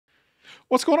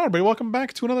What's going on, everybody? Welcome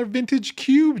back to another Vintage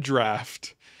Cube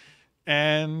draft.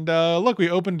 And look, we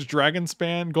opened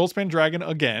Goldspan Dragon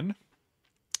again.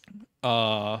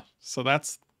 So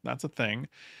that's a thing.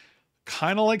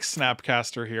 Kind of like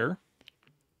Snapcaster here.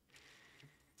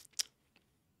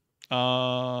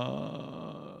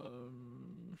 I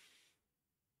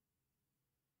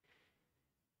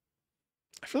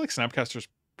feel like Snapcaster's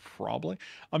probably.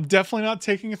 I'm definitely not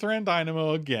taking Thran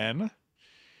Dynamo again.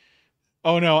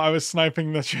 Oh no, I was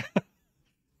sniping the.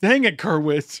 Dang it,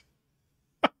 Kerwit.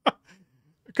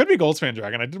 It could be Goldspan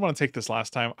Dragon. I did want to take this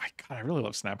last time. God, I really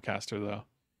love Snapcaster though.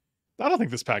 I don't think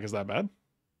this pack is that bad.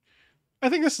 I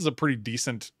think this is a pretty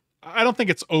decent. I don't think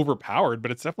it's overpowered,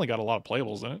 but it's definitely got a lot of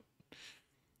playables in it.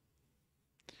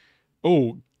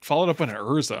 Oh, followed up on an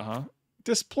Urza, huh?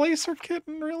 Displacer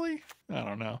Kitten, really? I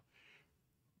don't know.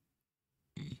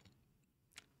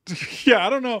 Yeah,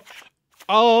 I don't know.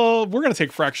 We're gonna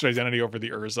take Fractured Identity over the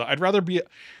Urza. I'd rather be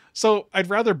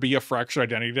a Fractured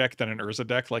Identity deck than an Urza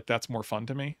deck. Like, that's more fun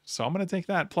to me. So I'm gonna take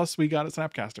that. Plus, we got a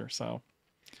Snapcaster, so.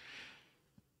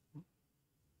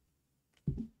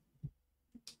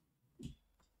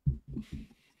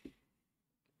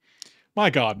 My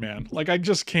God, man. Like, I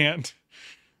just can't.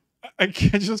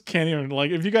 Just can't even,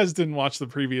 like, if you guys didn't watch the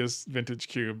previous Vintage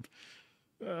Cube,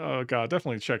 oh God,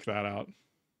 definitely check that out.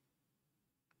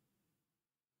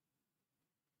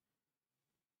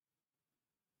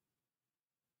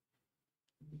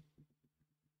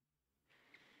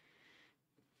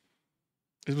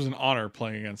 It was an honor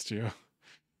playing against you.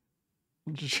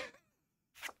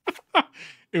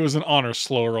 It was an honor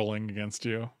slow rolling against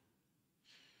you.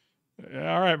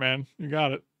 Yeah, all right, man. You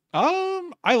got it.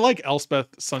 I like Elspeth,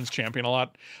 Sun's Champion, a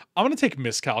lot. I'm gonna take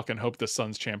Miscalc and hope the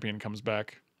Sun's Champion comes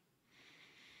back.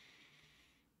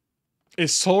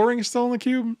 Is Soul Ring still in the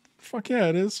cube? Fuck yeah,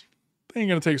 it is. They ain't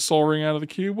gonna take Soul Ring out of the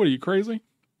cube. What are you, crazy?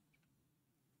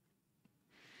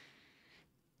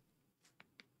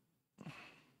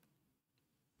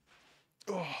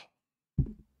 Oh.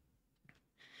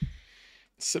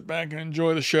 Sit back and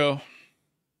enjoy the show.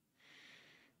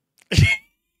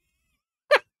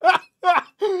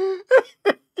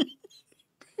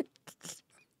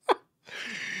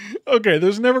 Okay,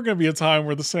 there's never going to be a time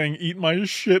where the saying "eat my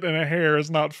shit in a hair" is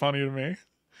not funny to me.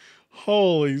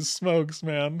 Holy smokes,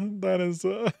 man. That is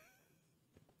a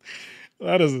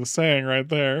saying right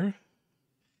there.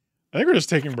 I think we're just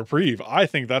taking Reprieve. I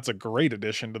think that's a great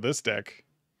addition to this deck.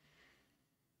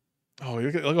 Oh,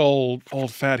 look at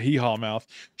old fat hee-haw mouth.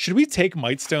 Should we take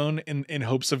Mightstone in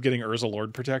hopes of getting Urza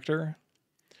Lord Protector?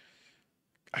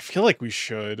 I feel like we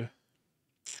should.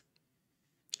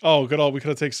 Oh, good old. We could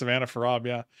have taken Savannah for Rob,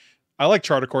 yeah. I like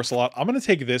Charter Course a lot. I'm going to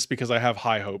take this because I have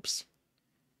high hopes.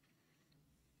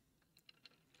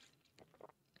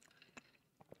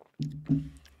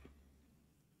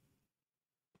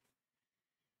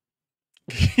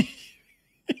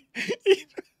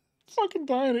 Fucking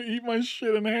dying to eat my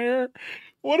shit in hair.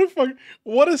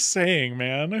 What a saying,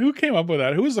 man. Who came up with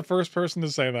that? Who was the first person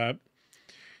to say that?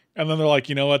 And then they're like,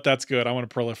 you know what? That's good. I want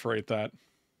to proliferate that.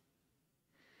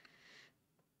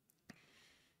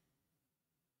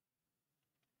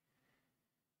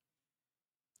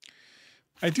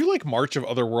 I do like March of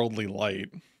Otherworldly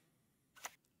Light.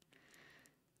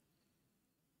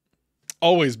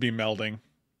 Always be melding.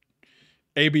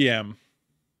 ABM.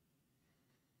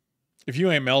 If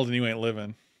you ain't melding, you ain't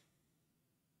living.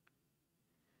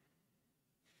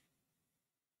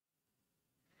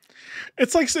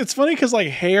 It's like, it's funny because like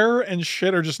hair and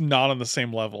shit are just not on the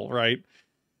same level, right?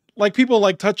 Like, people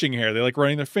like touching hair. They like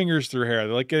running their fingers through hair.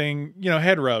 They like getting,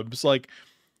 head rubs. Like,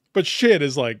 but shit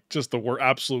is like just the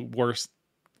absolute worst,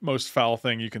 most foul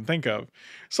thing you can think of.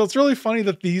 So it's really funny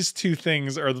that these two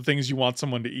things are the things you want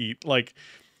someone to eat. Like,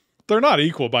 they're not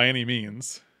equal by any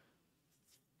means.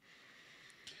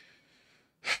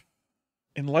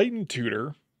 Enlightened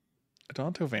Tutor.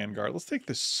 Adonto Vanguard. Let's take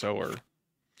this Sower.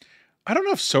 I don't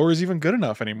know if Sower is even good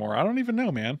enough anymore. I don't even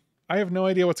know, man. I have no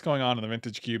idea what's going on in the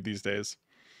Vintage Cube these days.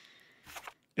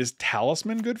 Is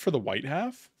Talisman good for the white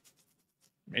half?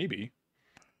 Maybe.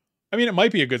 I mean, it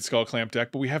might be a good Skull Clamp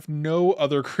deck, but we have no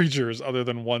other creatures other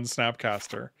than one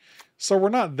Snapcaster. So we're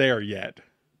not there yet.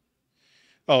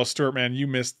 Oh, Stuart, man, you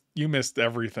missed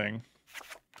everything.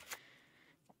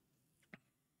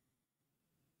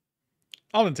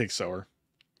 I'm gonna take Sower.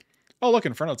 Oh, look,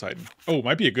 Inferno Titan. Oh,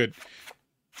 might be a good...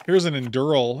 Here's an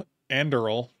Anduril,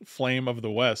 Flame of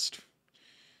the West.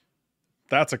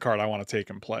 That's a card I want to take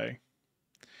and play.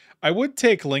 I would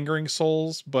take Lingering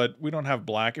Souls, but we don't have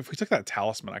black. If we took that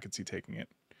Talisman, I could see taking it.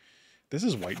 This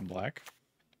is white and black.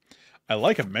 I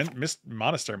like a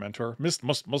Monastery Mentor. We'll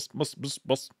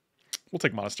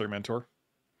take Monastery Mentor.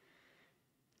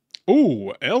 Ooh,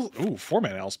 ooh,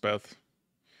 4-man Elspeth.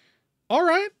 All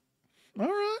right. All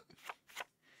right.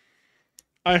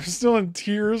 I'm still in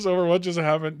tears over what just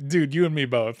happened. Dude, you and me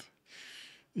both.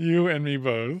 You and me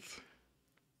both.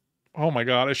 Oh my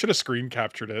god, I should have screen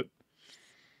captured it.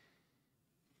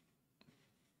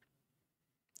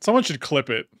 Someone should clip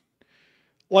it.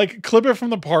 Like, clip it from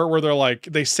the part where they're like,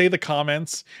 they say the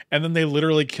comments, and then they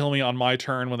literally kill me on my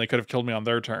turn when they could have killed me on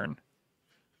their turn.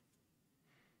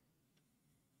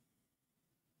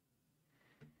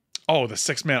 Oh, the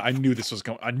 6-man. I knew this was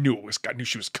going. I knew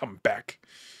she was coming back.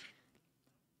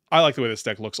 I like the way this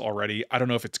deck looks already. I don't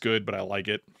know if it's good, but I like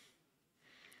it.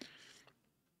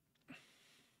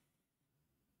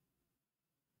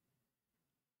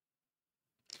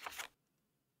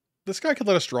 This guy could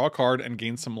let us draw a card and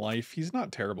gain some life. He's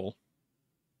not terrible.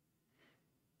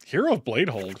 Hero of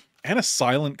Bladehold and a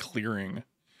silent clearing.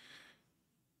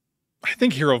 I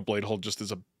think Hero of Bladehold just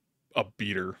is a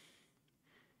beater.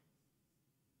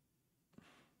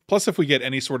 Plus, if we get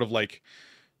any sort of like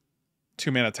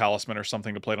 2-mana talisman or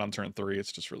something to play it on turn 3,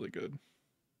 it's just really good.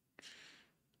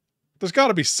 There's got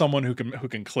to be someone who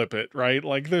can clip it, right?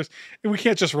 Like we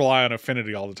can't just rely on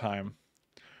Affinity all the time.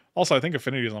 Also, I think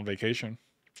Affinity is on vacation.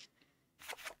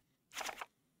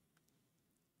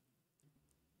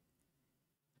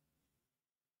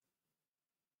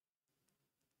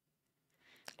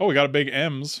 Oh, we got a big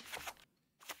M's.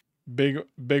 Big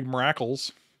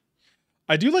miracles.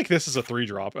 I do like this as a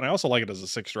 3-drop, and I also like it as a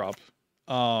 6-drop.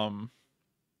 I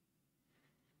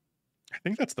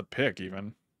think that's the pick,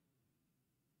 even.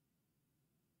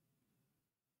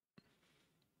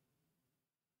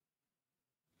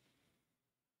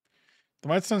 The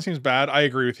Mightstone seems bad. I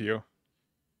agree with you.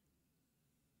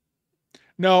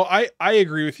 No, I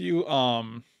agree with you.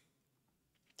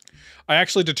 I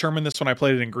actually determined this when I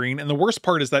played it in green, and the worst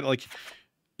part is that like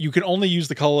you can only use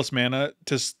the colorless mana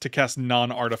to cast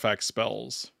non-artifact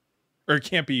spells, or it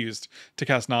can't be used to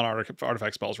cast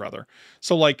non-artifact spells rather.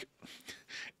 So like,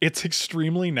 it's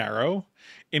extremely narrow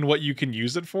in what you can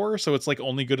use it for. So it's like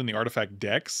only good in the artifact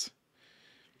decks.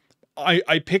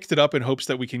 I picked it up in hopes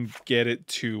that we can get it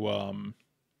to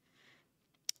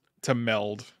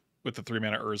meld with the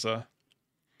 3-mana Urza.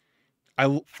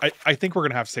 I think we're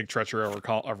gonna have to take Treachery over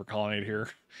Colonnade here.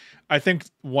 I think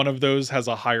one of those has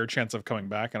a higher chance of coming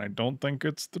back, and I don't think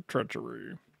it's the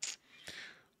Treachery.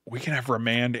 We can have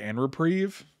Remand and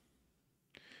Reprieve.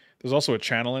 There's also a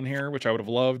Channel in here, which I would have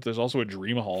loved. There's also a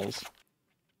Dream Halls.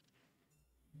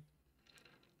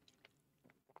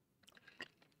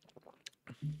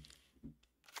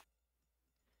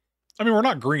 I mean, we're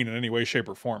not green in any way, shape,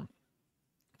 or form.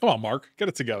 Come on, Mark. Get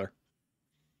it together.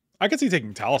 I could see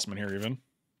taking Talisman here, even.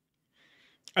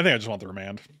 I think I just want the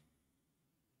Remand.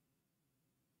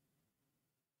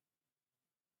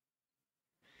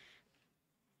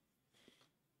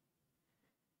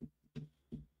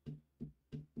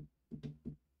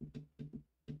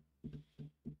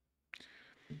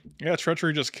 Yeah,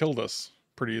 Treachery just killed us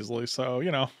pretty easily, so, you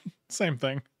know, same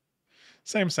thing.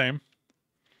 Same.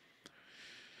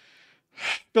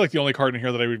 I feel like the only card in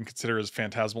here that I would consider is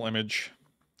Phantasmal Image,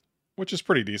 which is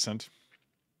pretty decent.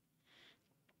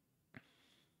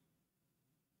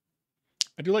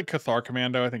 I do like Cathar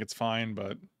Commando. I think it's fine,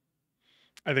 but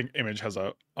I think Image has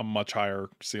a much higher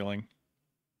ceiling.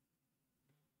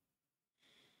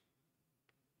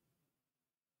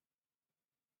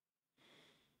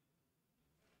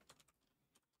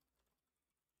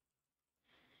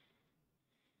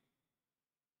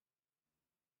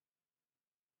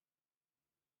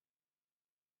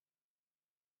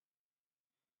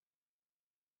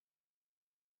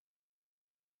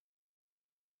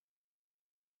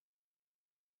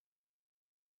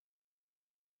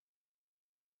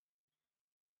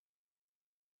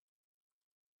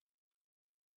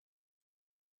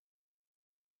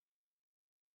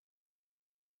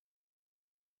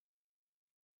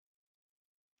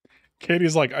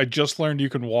 Katie's like, I just learned you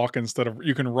can run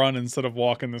instead of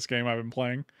walk in this game I've been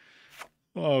playing.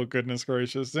 Oh goodness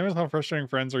gracious! Anyways, how frustrating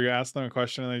friends are you ask them a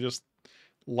question and they just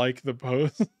like the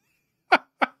post.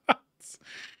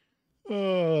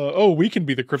 Oh, we can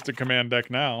be the Cryptic Command deck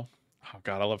now. Oh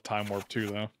god, I love Time Warp too,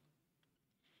 though.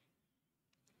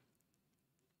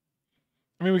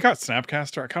 I mean, we got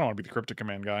Snapcaster. I kind of want to be the Cryptic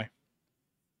Command guy.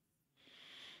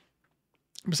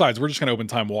 Besides, we're just gonna open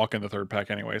Time Walk in the 3rd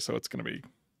pack anyway, so it's gonna be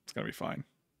fine.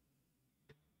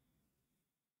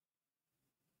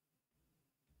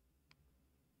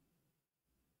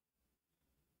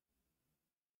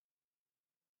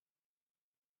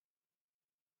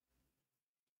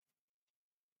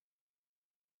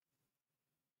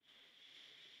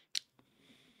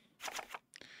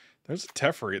 There's a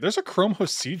Teferi. There's a Chrome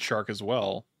Host Seed Shark as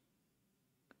well.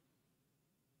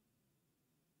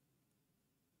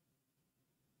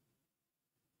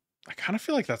 I kind of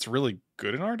feel like that's really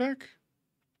good in our deck.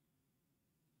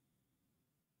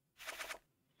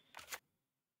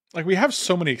 Like, we have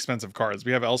so many expensive cards.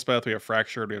 We have Elspeth, we have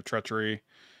Fractured, we have Treachery.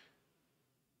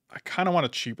 I kind of want a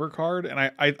cheaper card, and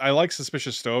I like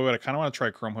Suspicious Stow, but I kind of want to try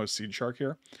Chrome Host Seed Shark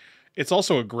here. It's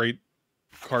also a great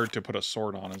card to put a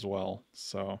sword on as well,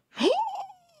 so...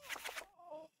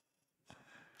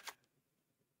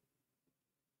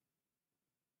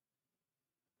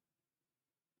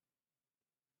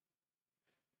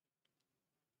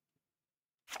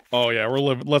 Oh yeah,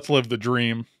 let's live the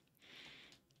dream.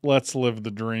 Let's live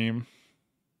the dream.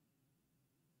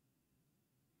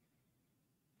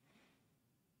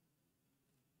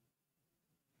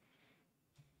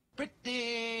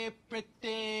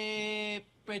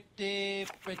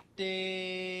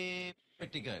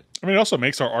 Pretty good. I mean, it also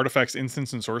makes our artifacts,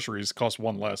 instants, and sorceries cost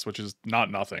 1 less, which is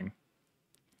not nothing.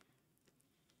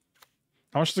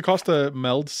 How much does it cost to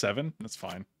meld? 7? That's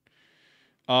fine.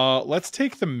 Let's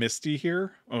take the Misty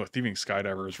here. Oh, Thieving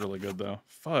Skydiver is really good, though.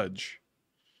 Fudge.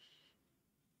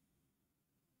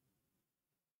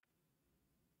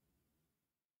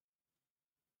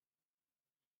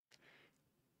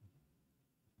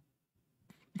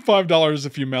 $5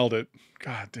 if you meld it.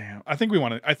 God damn. I think we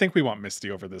want Misty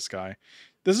over this guy.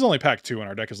 This is only pack 2 and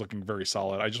our deck is looking very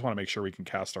solid. I just want to make sure we can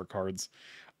cast our cards.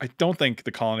 I don't think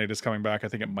the Colonnade is coming back. I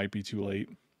think it might be too late.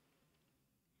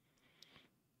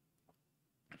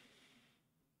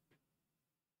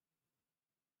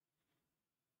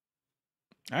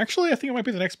 Actually, I think it might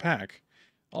be the next pack.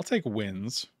 I'll take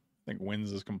Winds. I think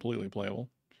Winds is completely playable.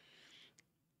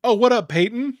 Oh, what up,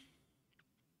 Peyton?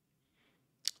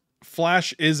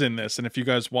 Flash is in this, and if you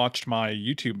guys watched my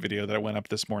YouTube video that went up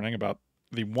this morning about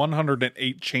the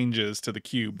 108 changes to the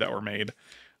cube that were made,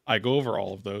 I go over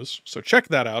all of those. So check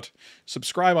that out.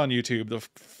 Subscribe on YouTube. The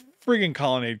friggin'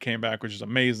 Colonnade came back, which is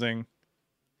amazing.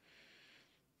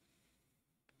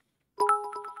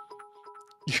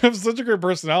 You have such a great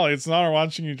personality. It's an honor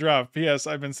watching you drop. P.S.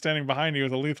 I've been standing behind you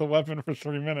with a lethal weapon for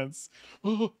 3 minutes.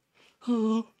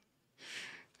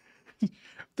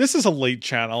 This is a late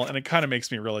channel, and it kind of makes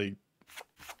me really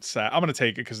sad. I'm going to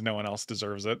take it because no one else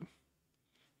deserves it.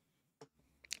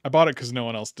 I bought it because no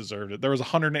one else deserved it. There was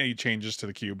 180 changes to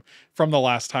the cube from the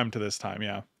last time to this time,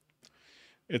 yeah.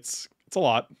 It's a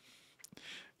lot.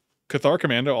 Cathar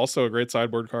Commando, also a great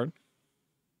sideboard card.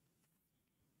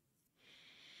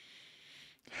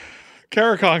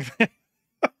 Karakok,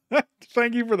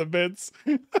 thank you for the bits.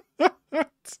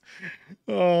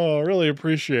 Oh, really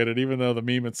appreciate it, even though the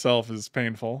meme itself is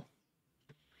painful.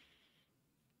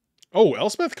 Oh,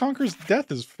 Elspeth Conquers Death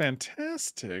is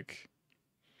fantastic.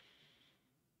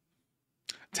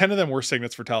 10 of them were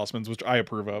signets for talismans, which I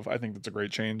approve of. I think that's a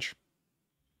great change.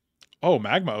 Oh,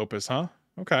 Magma Opus, huh?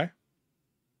 Okay.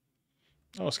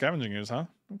 Oh, Scavenging Ooze, huh?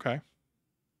 Okay.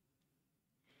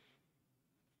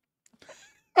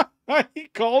 He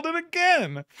called it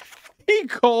again. He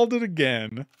called it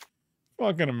again.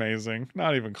 Fucking amazing.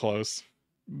 Not even close.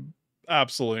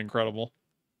 Absolutely incredible.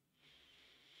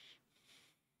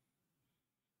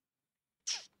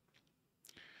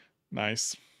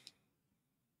 Nice.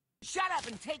 Shut up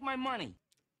and take my money.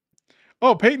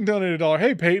 Oh, Peyton donated $1.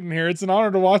 Hey, Peyton here. It's an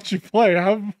honor to watch you play.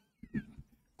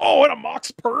 Oh, and a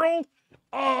Mox Pearl?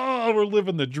 Oh, we're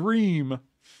living the dream.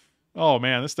 Oh,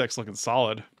 man, this deck's looking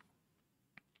solid.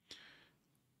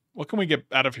 What can we get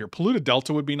out of here? Polluted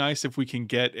Delta would be nice if we can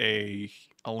get a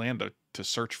land to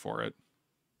search for it.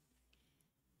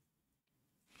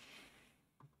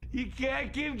 You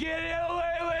can't keep getting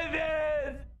away with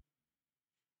it.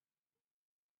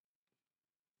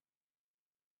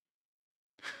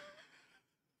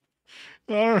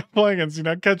 I don't know, play against you,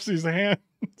 not catch these hands.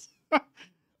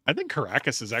 I think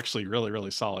Caracas is actually really,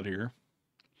 really solid here.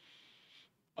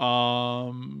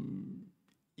 Yeah,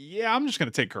 I'm just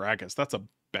gonna take Caracas. That's a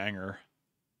banger.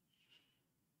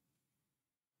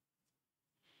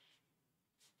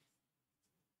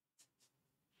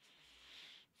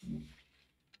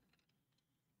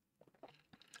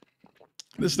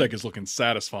 This deck is looking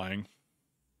satisfying.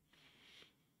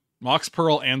 Mox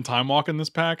Pearl and Time Walk in this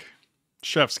pack.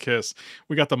 Chef's kiss.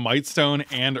 We got the Mightstone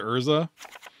and Urza.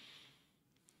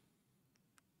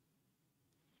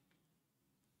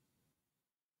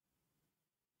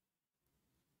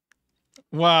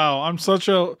 Wow, I'm such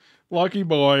a lucky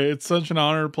boy. It's such an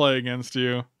honor to play against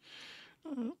you.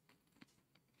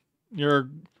 You're a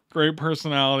great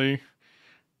personality.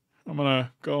 I'm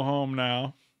gonna go home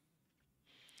now.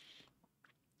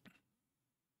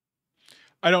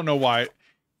 I don't know why.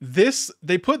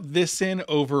 They put this in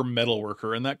over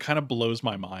Metalworker, and that kind of blows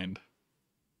my mind.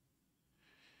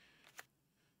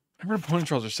 Whenever an opponent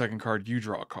draws their second card, you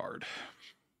draw a card.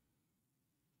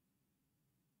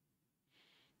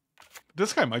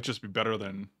 This guy might just be better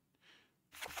than...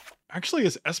 Actually,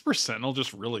 is Esper Sentinel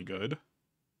just really good?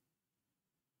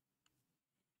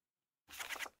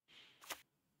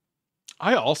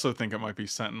 I also think it might be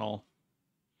Sentinel.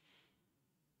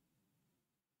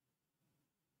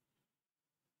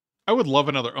 I would love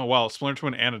another... Oh, wow. Splinter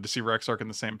Twin and a Deceiver Exarch in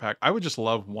the same pack. I would just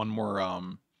love one more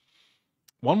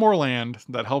land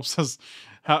that helps us...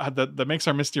 that makes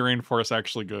our Misty Rainforest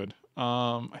actually good.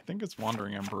 I think it's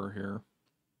Wandering Emperor here.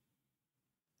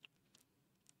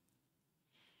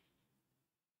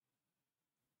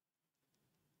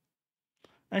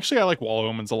 Actually, I like Wall of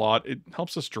Omens a lot. It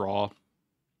helps us draw.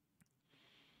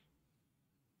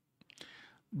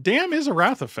 Damn is a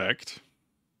Wrath effect.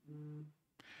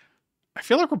 I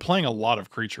feel like we're playing a lot of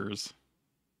creatures.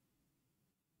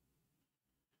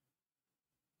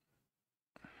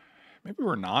 Maybe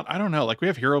we're not. I don't know. Like, we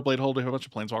have Hero Blade Hold, we have a bunch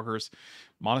of Planeswalkers,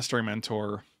 Monastery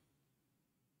Mentor.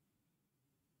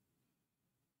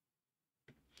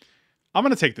 I'm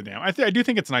going to take the Dam. I do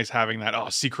think it's nice having that. Oh,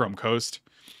 Seachrome Coast.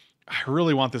 I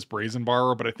really want this Brazen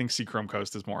Borrower, but I think Seachrome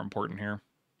Coast is more important here.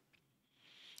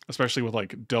 Especially with,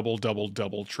 like, double,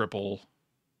 triple.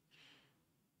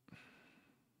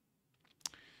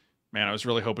 Man, I was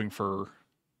really hoping for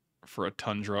a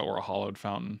Tundra or a Hollowed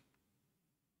Fountain.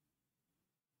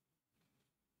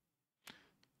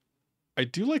 I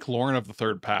do like Lauren of the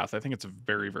Third Path. I think it's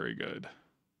very, very good.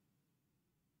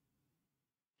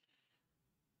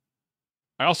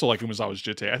 I also like Umezawa's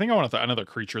Jitte. I think I want another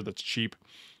creature that's cheap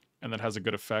and that has a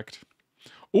good effect.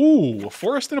 Ooh, a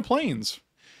Forest and a Plains.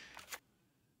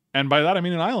 And by that, I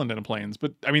mean an island and a Plains.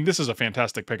 But, I mean, this is a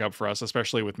fantastic pickup for us,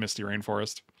 especially with Misty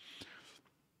Rainforest.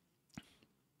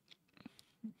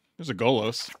 There's a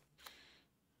Golos.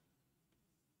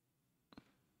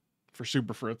 For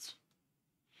Super Fritz.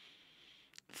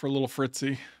 For little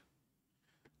Fritzy.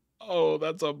 Oh,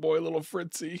 that's a boy, little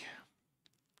Fritzy.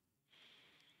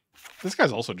 This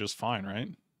guy's also just fine, right?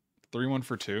 3-1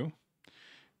 for 2.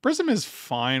 Prism is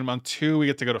fine. On 2, we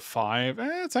get to go to 5.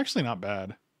 It's actually not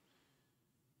bad.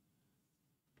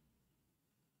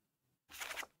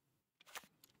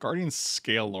 Guardian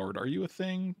Scale Lord. Are you a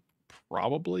thing?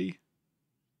 Probably.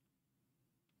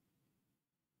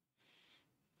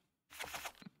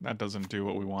 That doesn't do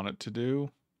what we want it to do.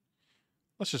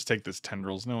 Let's just take this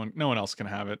Tendrils. No one else can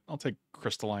have it. I'll take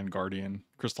Crystalline Guardian.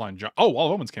 Crystalline Giant. Oh, Wall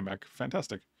of Omens came back.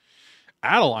 Fantastic.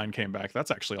 Adeline came back.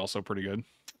 That's actually also pretty good.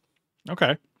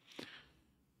 Okay.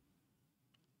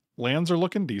 Lands are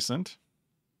looking decent.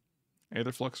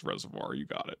 Aetherflux Reservoir. You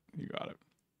got it. You got it.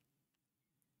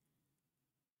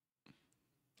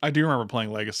 I do remember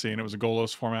playing Legacy, and it was a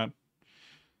Golos format.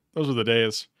 Those were the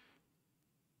days.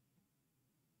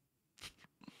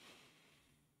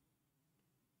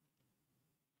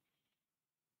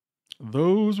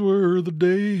 Those were the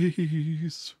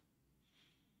days.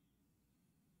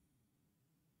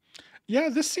 Yeah,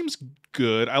 this seems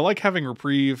good. I like having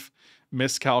Reprieve,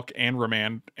 Miscalc, and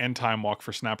Remand, and Time Walk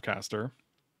for Snapcaster.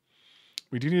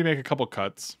 We do need to make a couple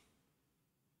cuts.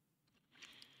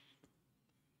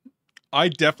 I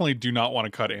definitely do not want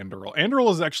to cut Anduril.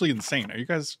 Anduril is actually insane. Are you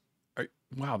guys...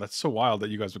 wow, that's so wild that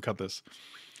you guys would cut this.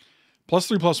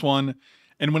 +3/+1,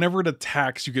 and whenever it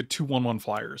attacks, you get 2 1/1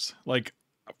 flyers. Like,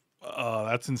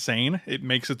 that's insane. It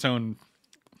makes its own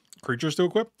creatures to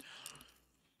equip.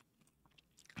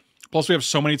 Plus, we have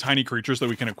so many tiny creatures that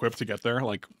we can equip to get there,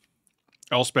 like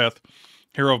Elspeth,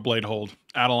 Hero of Bladehold,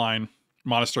 Adeline,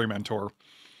 Monastery Mentor,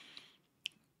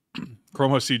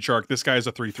 Chromos Seed Shark. This guy is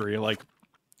a 3/3. Like,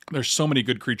 there's so many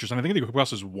good creatures, and I think the equip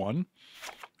cost is 1.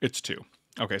 It's 2.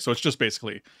 Okay, so it's just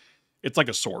basically, it's like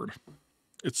a sword.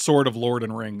 It's Sword of Lord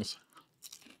and Rings.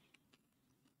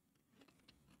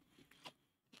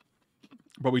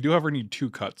 But we do ever need 2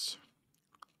 cuts.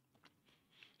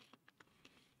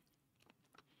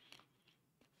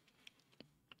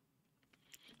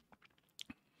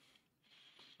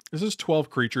 This is 12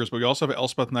 creatures, but we also have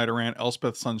Elspeth Nighterant,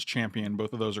 Elspeth Sun's Champion.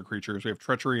 Both of those are creatures. We have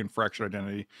Treachery and Fractured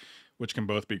Identity, which can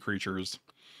both be creatures.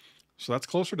 So that's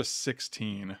closer to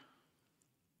 16.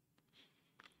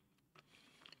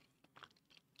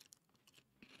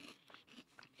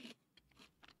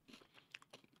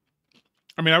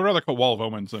 I mean, I would rather cut Wall of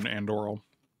Omens than Andoril.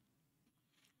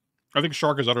 I think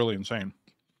Shark is utterly insane.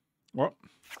 What?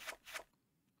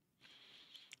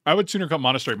 I would sooner cut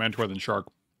Monastery Mentor than Shark.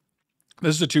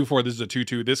 This is a 2/4, this is a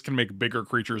 2/2. This can make bigger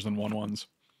creatures than 1/1s.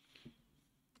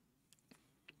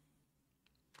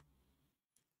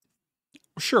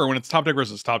 Sure, when it's top deck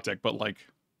versus top deck, but like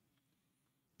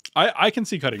I can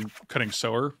see cutting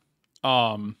Sower.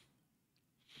 I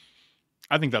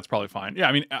think that's probably fine.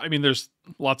 Yeah, I mean there's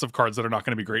lots of cards that are not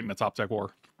going to be great in a top deck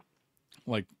war.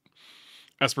 Like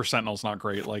Esper Sentinel's not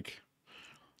great. Like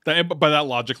that, by that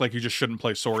logic, like you just shouldn't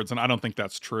play swords, and I don't think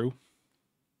that's true.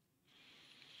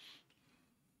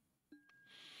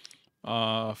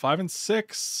 5 and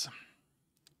 6.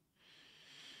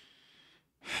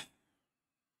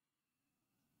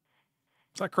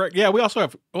 Is that correct? Yeah, we also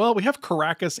have, well, we have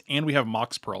Caracas and we have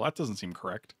Mox Pearl. That doesn't seem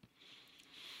correct.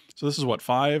 So this is what,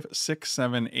 5, 6,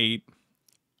 7, 8,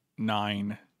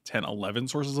 9, 10, 11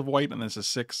 sources of white, and this is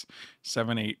 6,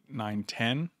 7, 8, 9,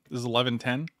 10. This is 11,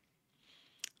 10.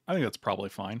 I think that's probably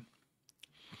fine.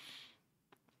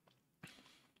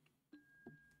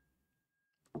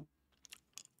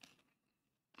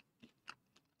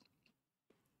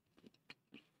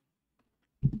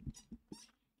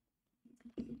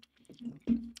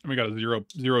 And we got a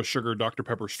zero sugar Dr.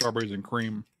 Pepper strawberries and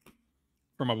cream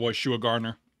from my boy Shua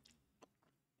Garner.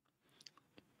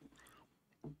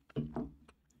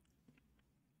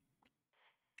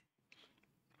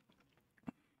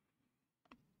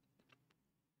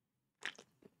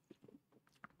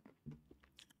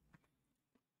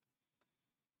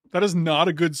 That is not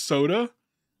a good soda?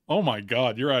 Oh my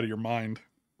god, you're out of your mind.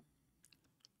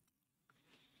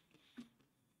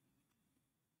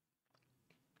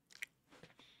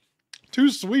 Too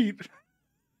sweet.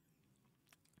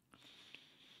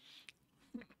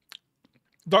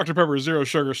 Dr. Pepper, zero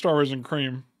sugar, strawberries and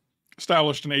cream.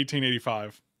 Established in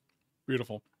 1885.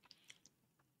 Beautiful.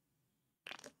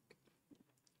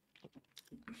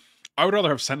 I would rather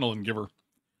have Sentinel than Giver.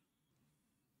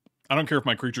 I don't care if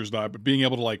my creatures die, but being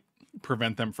able to, like,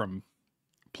 prevent them from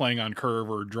playing on curve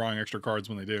or drawing extra cards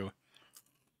when they do.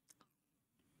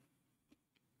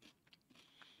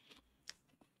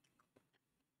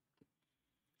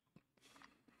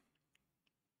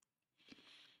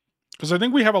 Because I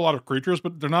think we have a lot of creatures,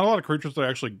 but they're not a lot of creatures that I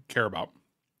actually care about.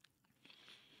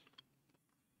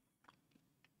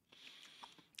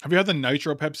 Have you had the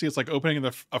Nitro Pepsi? It's like opening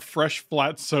a fresh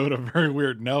flat soda. Very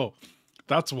weird. No,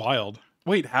 that's wild.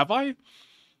 Wait, have I?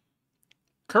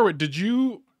 Kerwit,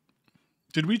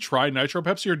 did we try Nitro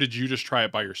Pepsi or did you just try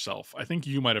it by yourself? I think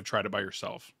you might have tried it by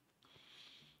yourself.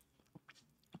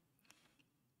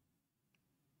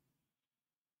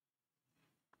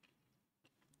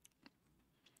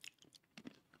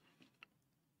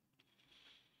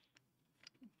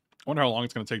 I wonder how long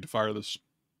it's going to take to fire this.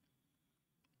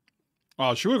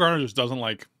 Wow, Shua Garner just doesn't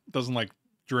like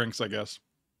drinks, I guess.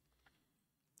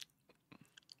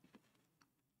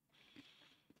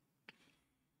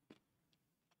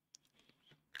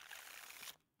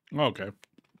 Okay.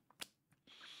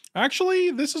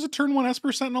 Actually, this is a turn 1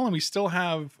 Esper Sentinel, and we still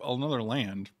have another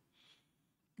land.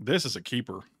 This is a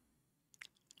keeper.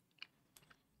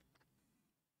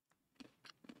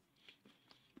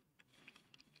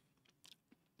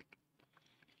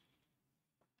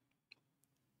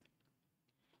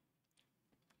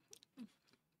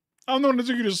 I'm the one that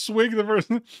took you to swig the first.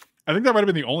 I think that might have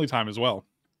been the only time as well.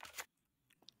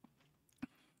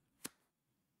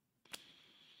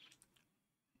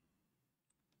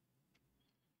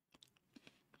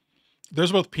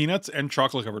 There's both peanuts and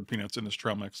chocolate covered peanuts in this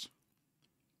trail mix.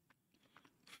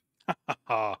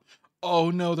 Oh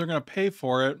no, they're gonna pay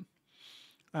for it.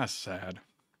 That's sad.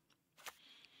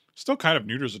 Still kind of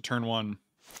neuters a turn 1.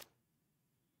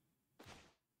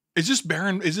 Is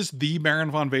this the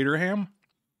Baron von Vaderham?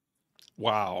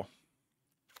 Wow.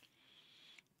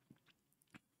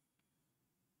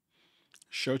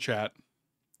 Show chat.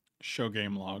 Show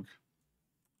game log.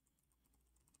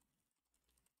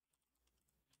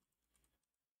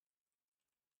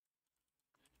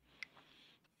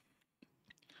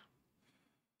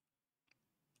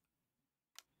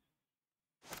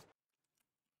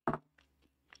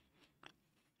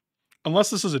 Unless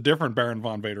this is a different Baron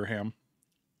von Vaderham.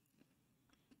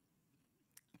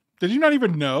 Did you not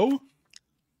even know?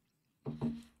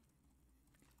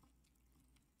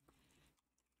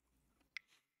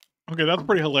 Okay, that's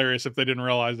pretty hilarious if they didn't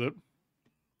realize it.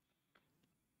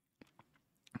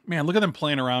 Man, look at them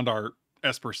playing around our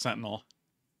Esper Sentinel.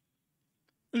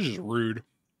 This is just rude.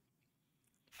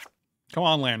 Come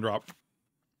on, land drop.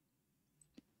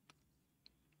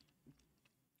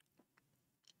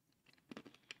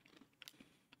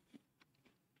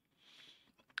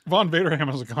 Von Vaderham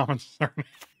has a common surname.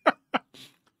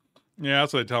 Yeah,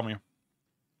 that's what they tell me.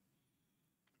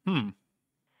 You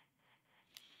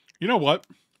know what?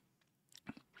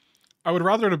 I would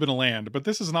rather it have been a land, but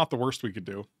this is not the worst we could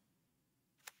do.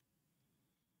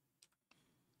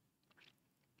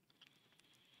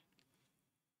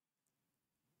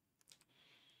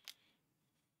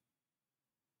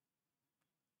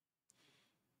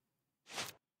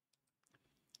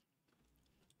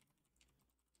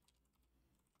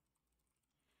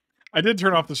 I did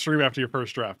turn off the stream after your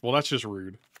first draft. Well, that's just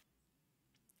rude.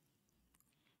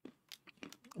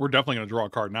 We're definitely going to draw a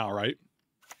card now, right?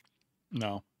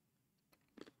 No.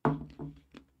 They're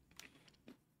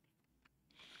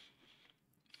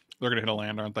going to hit a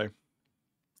land, aren't they?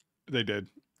 They did.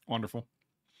 Wonderful.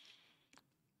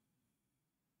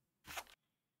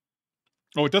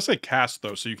 Oh, it does say cast,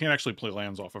 though, so you can't actually play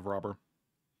lands off of Robber.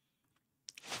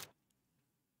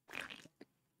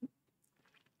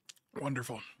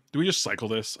 Wonderful. Do we just cycle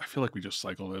this? I feel like we just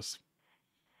cycle this.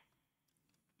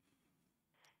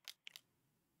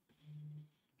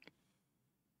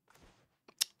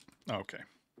 Okay.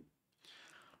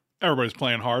 Everybody's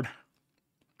playing hard.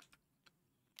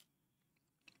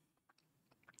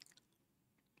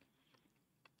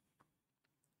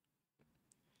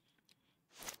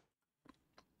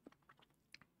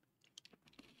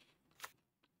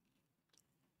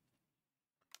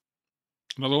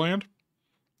 Another land?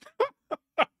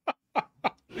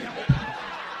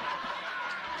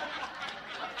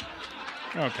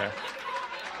 Okay.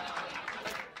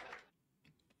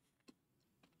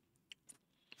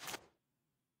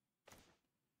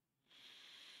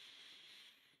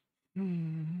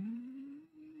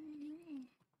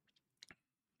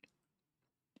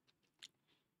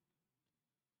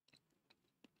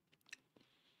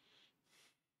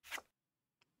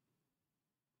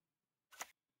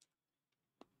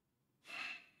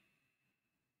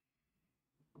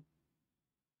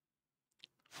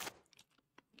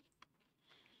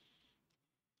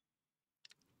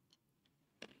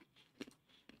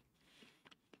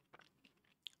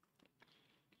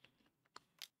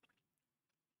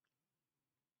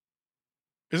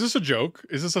 Is this a joke?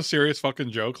 Is this a serious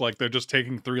fucking joke? Like, they're just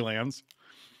taking 3 lands?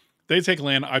 They take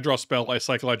land, I draw spell, I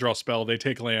cycle, I draw spell, they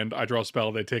take land, I draw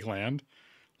spell, they take land.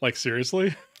 Like,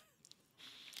 seriously?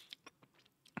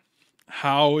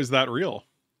 How is that real?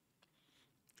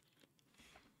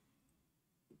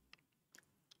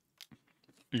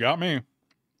 You got me.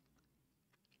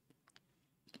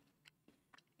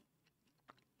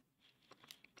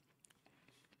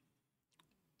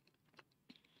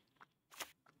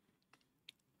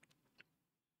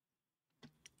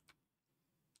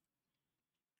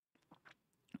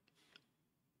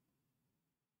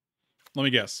 Let me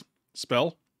guess.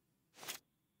 Spell?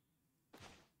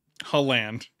 A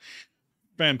land.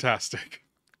 Fantastic.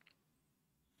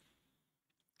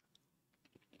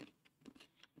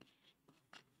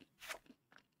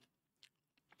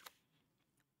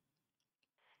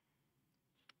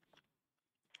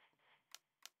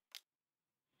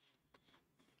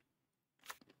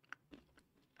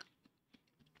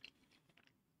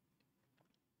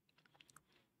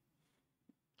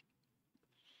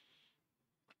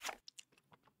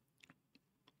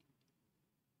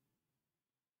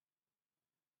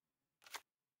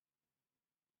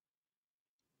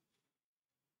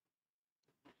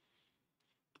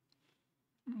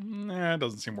 Nah, it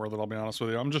doesn't seem worth it, I'll be honest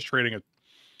with you. I'm just trading it.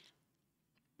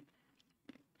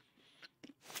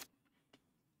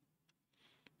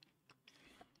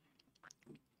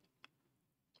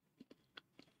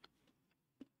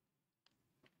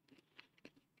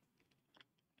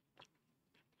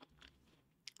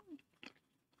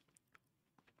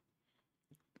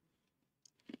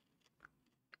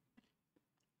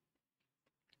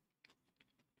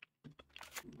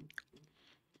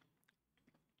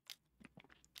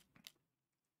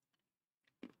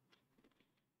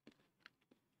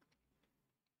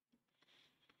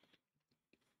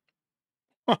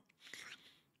 Huh.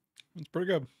 It's pretty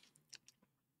good.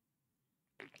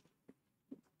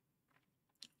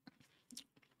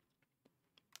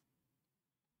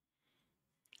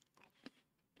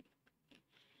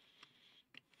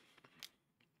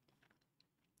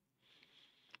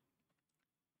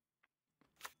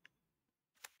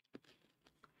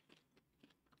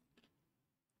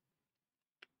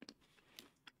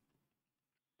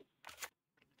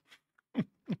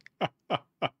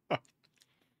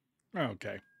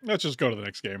 Okay. Let's just go to the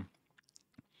next game.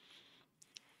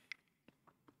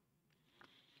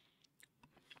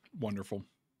 Wonderful.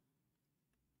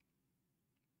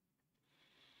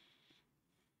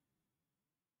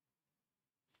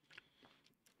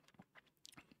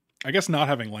 I guess not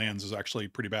having lands is actually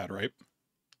pretty bad, right?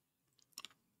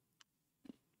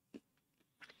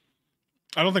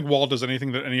 I don't think wall does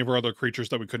anything that any of our other creatures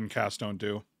that we couldn't cast don't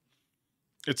do.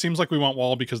 It seems like we want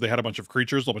wall because they had a bunch of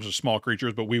creatures, a bunch of small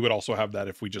creatures, but we would also have that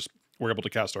if we just were able to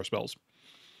cast our spells.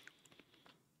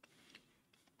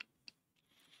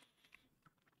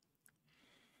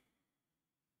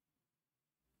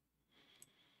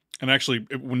 And actually,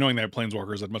 knowing they have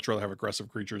planeswalkers, I'd much rather have aggressive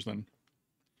creatures than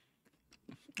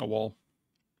a wall.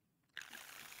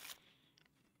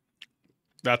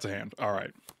 That's a hand. All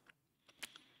right.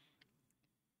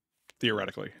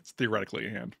 Theoretically. It's theoretically a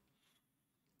hand.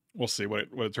 We'll see what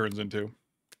it turns into.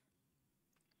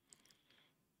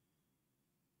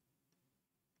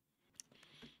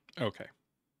 Okay.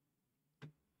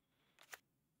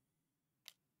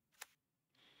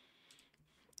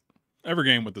 Every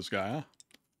game with this guy, huh?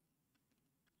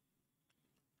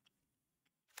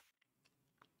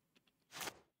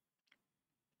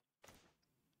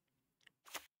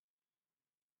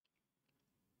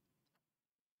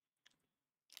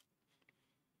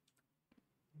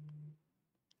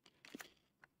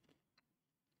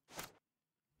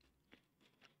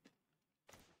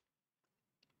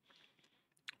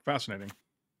 Fascinating.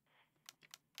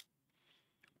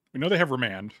 We know they have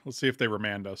Remand. Let's see if they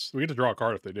Remand us. We get to draw a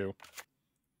card if they do.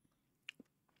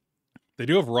 They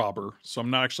do have Robber, so I'm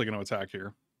not actually going to attack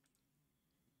here.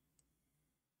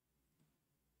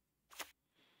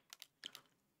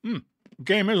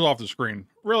 Game is off the screen.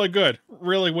 Really good.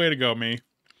 Really way to go, me.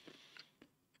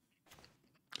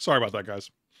 Sorry about that,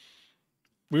 guys.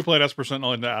 We played Esper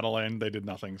Sentinel into Adelaide. They did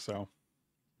nothing, so.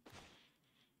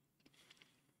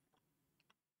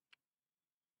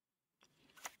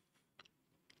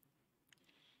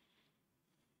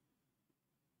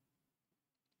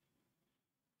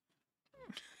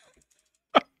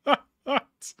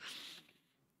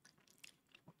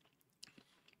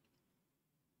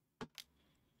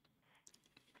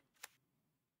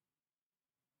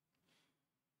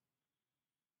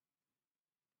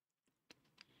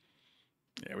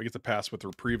 Yeah, we get to pass with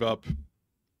Reprieve up.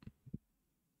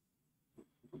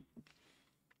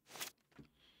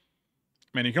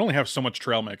 Man, you can only have so much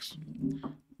trail mix.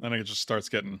 Then it just starts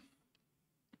getting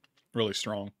really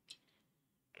strong.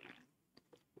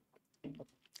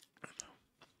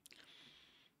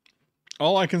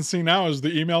 All I can see now is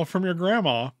the email from your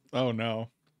grandma. Oh, no.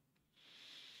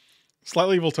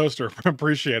 Slightly Evil Toaster.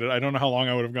 Appreciate it. I don't know how long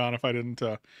I would have gone if I didn't...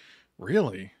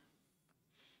 Really?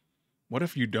 What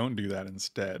if you don't do that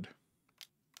instead?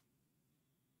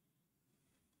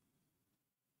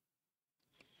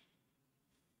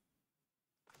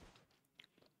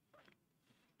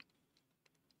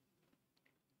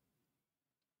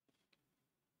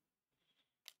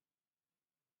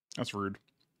 That's rude.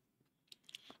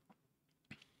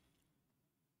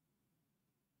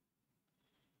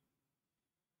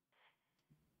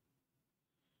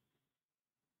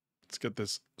 Let's get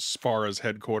this Spara's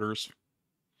headquarters.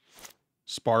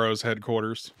 Sparrow's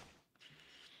headquarters.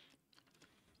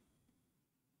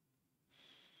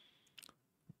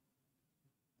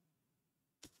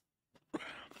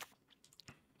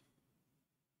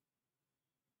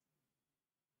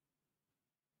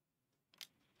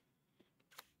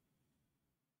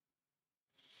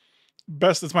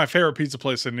 Best, it's my favorite pizza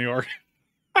place in New York.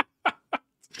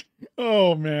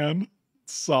 Oh, man.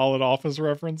 Solid Office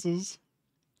references.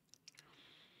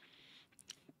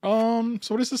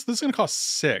 So what is this? This is gonna cost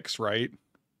 6, right?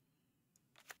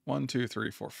 1, 2,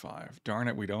 3, 4, 5. Darn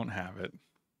it, we don't have it.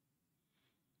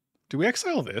 Do we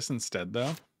exile this instead,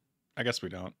 though? I guess we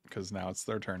don't, because now it's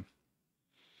their turn.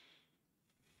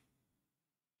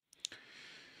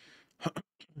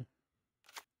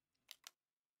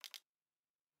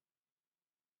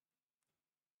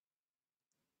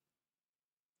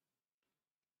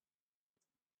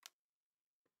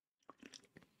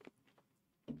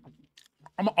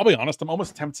 I'll be honest, I'm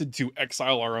almost tempted to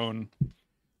exile our own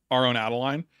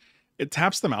Adeline. It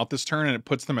taps them out this turn and it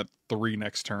puts them at 3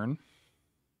 next turn.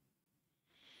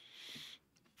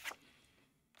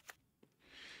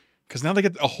 Because now they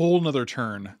get a whole nother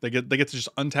turn. They get to just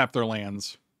untap their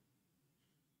lands.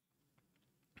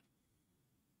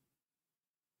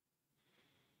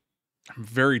 I'm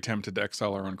very tempted to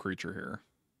exile our own creature here.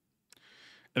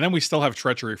 And then we still have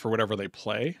Treachery for whatever they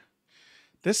play.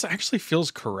 This actually feels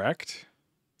correct.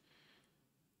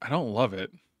 I don't love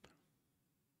it.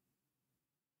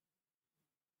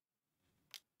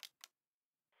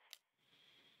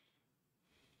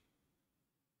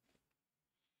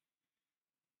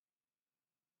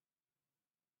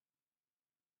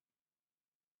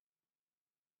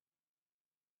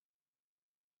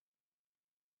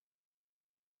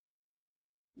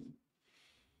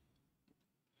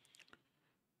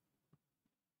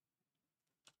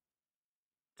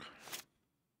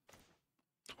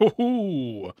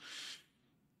 Ooh.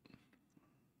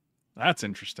 That's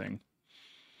interesting.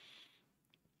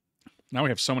 Now we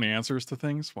have so many answers to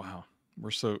things. Wow.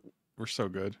 We're so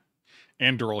good.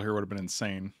 And Dural here would have been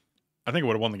insane. I think it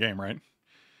would have won the game, right?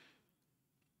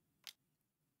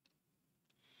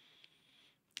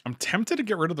 I'm tempted to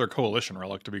get rid of their Coalition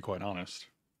Relic, to be quite honest.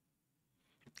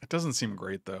 It doesn't seem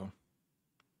great, though.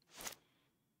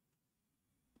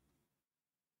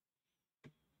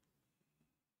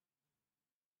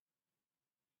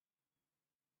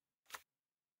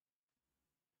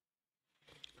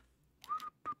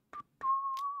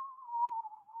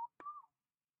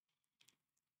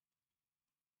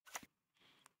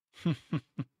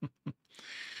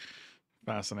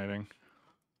 Fascinating.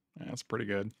 Yeah, that's pretty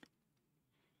good.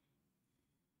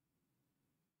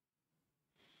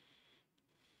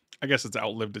 I guess it's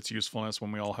outlived its usefulness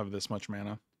when we all have this much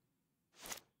mana.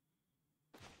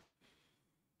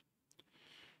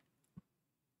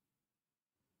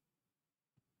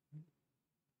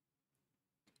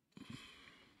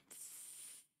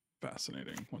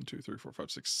 Fascinating. 1, 2, 3, 4,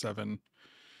 5, 6, 7.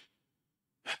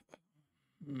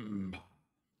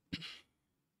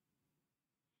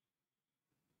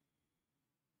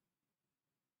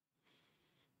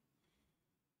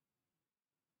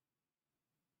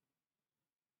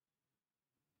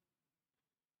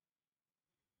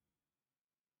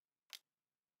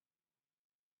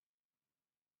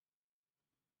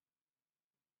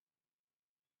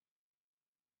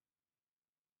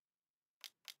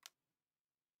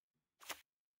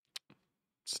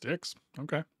 Sticks.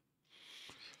 Okay.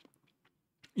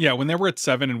 Yeah, when they were at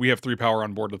 7 and we have 3 power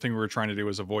on board, the thing we were trying to do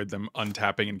is avoid them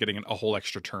untapping and getting a whole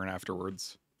extra turn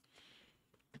afterwards.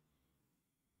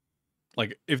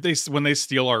 Like if they when they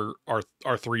steal our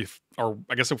 3, or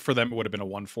I guess for them it would have been a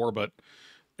 1/4, but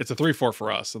it's a 3/4 for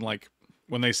us. And like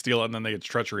when they steal it and then they get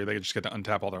treachery, they just get to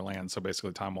untap all their lands. So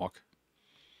basically time walk.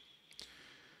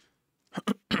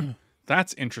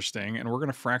 That's interesting, and we're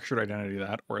gonna fractured identity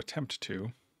that, or attempt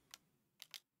to.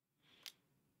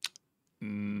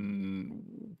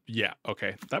 Yeah,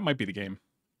 okay. That might be the game.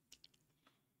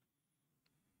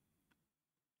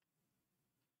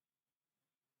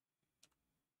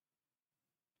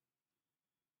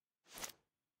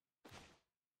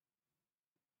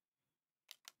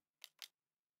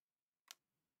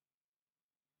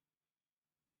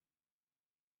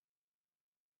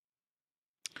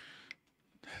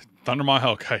 Thundermaw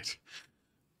Hellkite.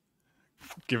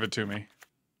 Give it to me.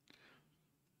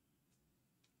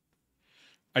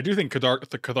 I do think the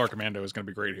Cathar Commando is going to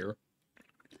be great here.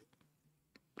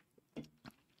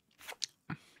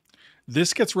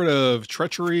 This gets rid of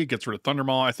Treachery, gets rid of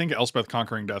Thundermaw. I think Elspeth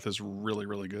Conquering Death is really,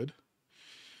 really good.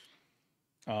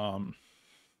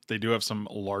 They do have some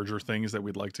larger things that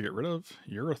we'd like to get rid of.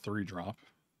 You're a 3-drop.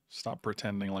 Stop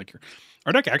pretending like you're...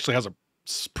 Our deck actually has a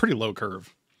pretty low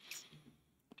curve.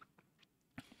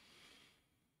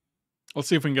 Let's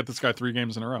see if we can get this guy 3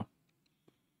 games in a row.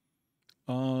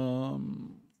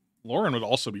 Lauren would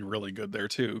also be really good there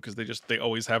too, because they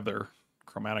always have their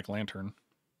Chromatic Lantern,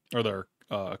 or their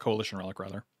Coalition Relic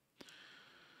rather.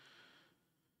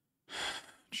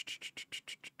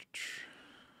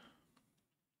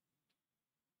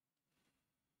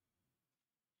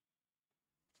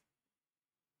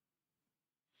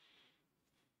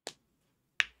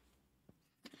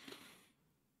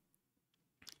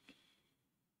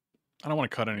 I don't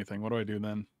want to cut anything. What do I do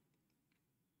then?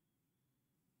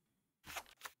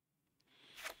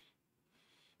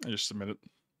 I just submit it.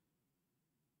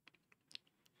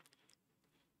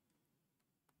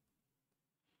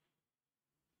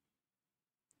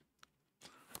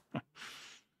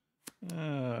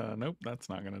 Nope, that's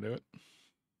not going to do it.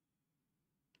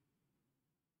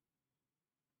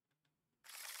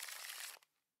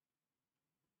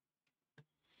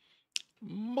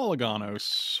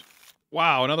 Mulliganos.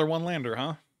 Wow, another 1-lander,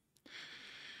 huh?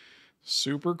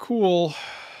 Super cool.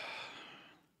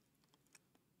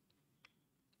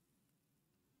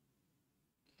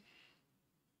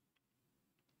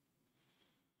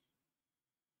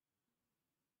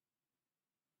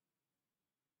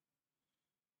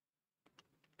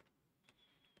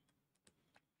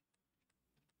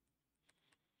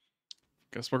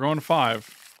 Guess we're going to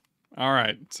 5. All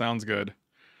right, sounds good.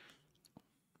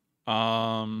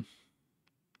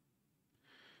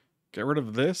 Get rid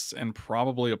of this and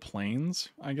probably a Plains,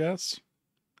 I guess.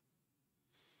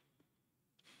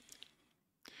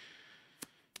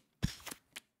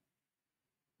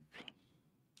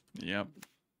 Yep.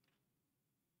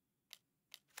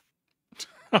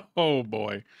 Oh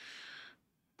boy.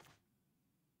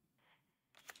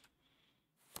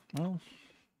 Well,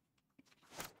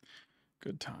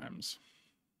 good times.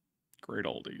 Great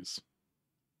oldies.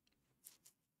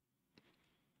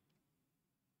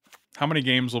 How many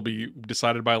games will be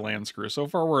decided by land screw? So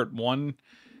far we're at 1,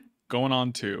 going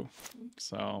on 2.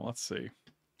 So let's see.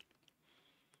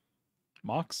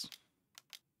 Mox?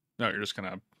 No, you're just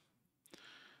gonna...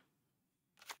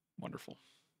 Wonderful.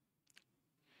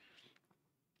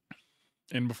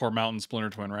 In before Mountain Splinter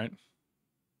Twin, right?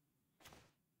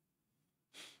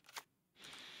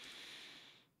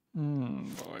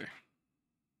 Boy.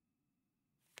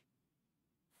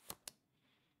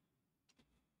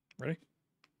 Ready?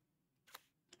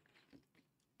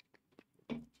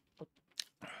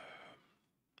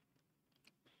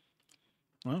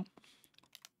 Well,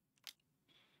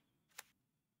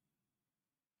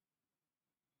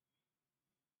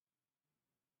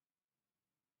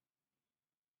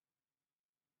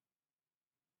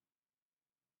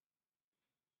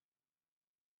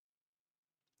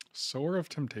 Sower of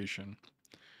Temptation.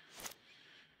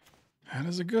 That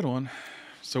is a good one.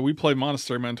 So we play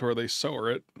Monastery Mentor, they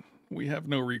sower it. We have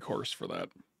no recourse for that.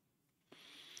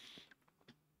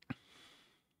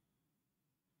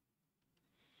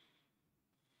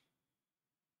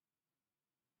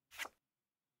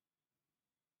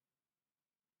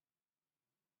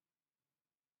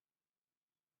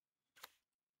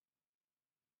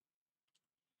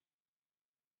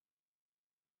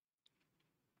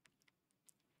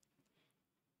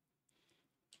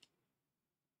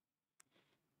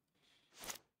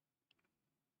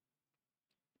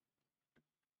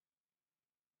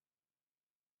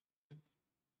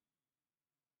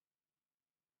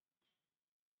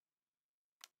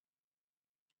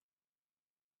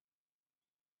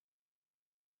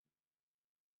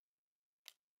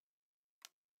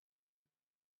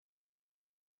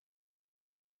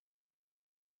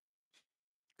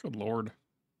 Good lord.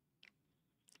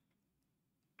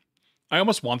 I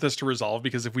almost want this to resolve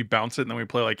because if we bounce it and then we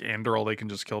play like Andoril, they can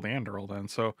just kill the Andoril then.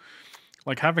 So,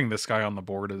 like, having this guy on the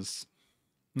board is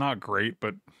not great,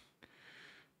 but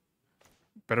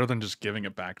better than just giving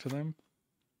it back to them.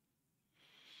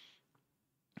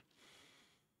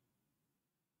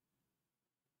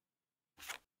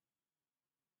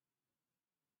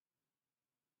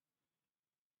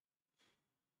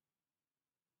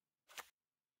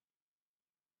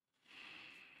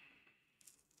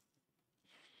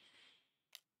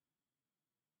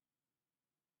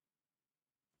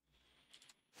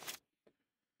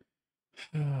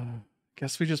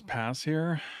 Guess we just pass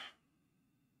here.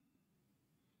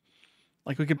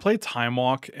 Like, we could play Time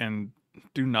Walk and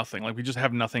do nothing. Like, we just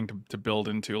have nothing to build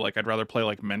into. Like, I'd rather play,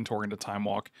 like, Mentor into Time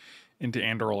Walk into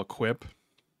Andoril Equip,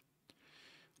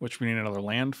 which we need another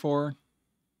land for.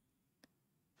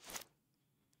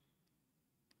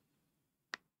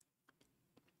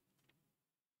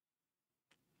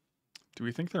 Do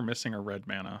we think they're missing a red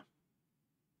mana?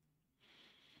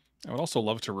 I would also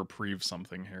love to reprieve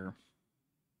something here.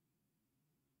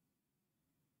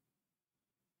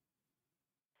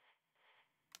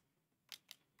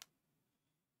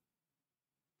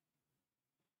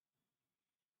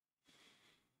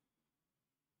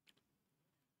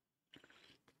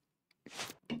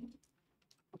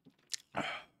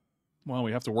 Well,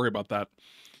 we have to worry about that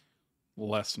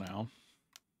less now.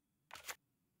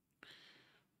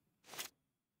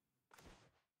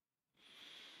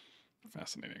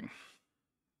 Fascinating.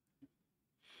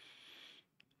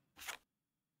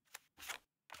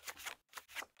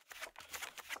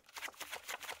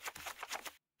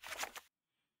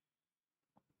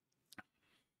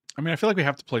 I mean, I feel like we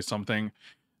have to play something.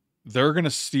 They're going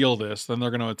to steal this. Then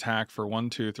they're going to attack for 1,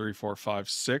 2, 3, 4, 5,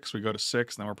 6. We go to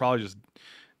 6. And then we're probably just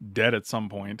dead at some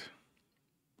point.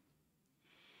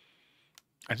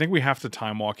 I think we have to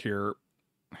Time Walk here,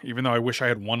 even though I wish I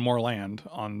had one more land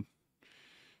on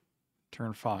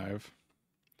turn 5.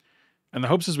 And the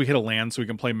hopes is we hit a land so we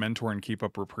can play Mentor and keep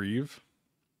up Reprieve.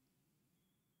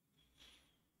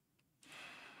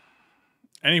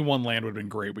 Any one land would have been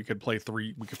great. We could play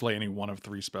 3. We could play any one of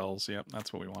 3 spells. Yep,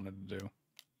 that's what we wanted to do.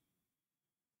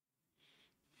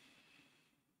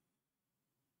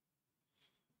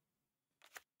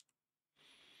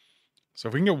 So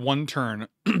if we can get one turn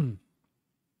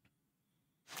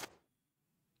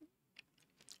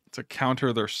to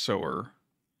counter their sower,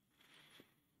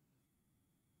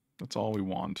 that's all we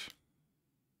want.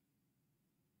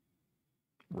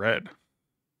 Red.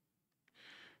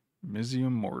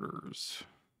 Mizium Mortars.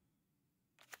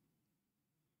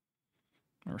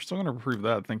 We're still going to reprieve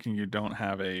that, thinking you don't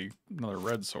have another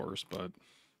red source, but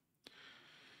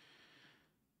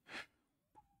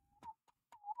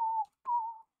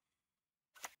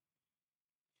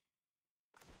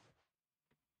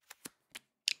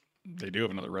they do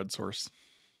have another red source.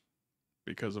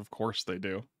 Because of course they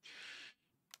do.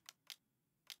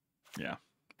 Yeah,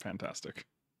 fantastic.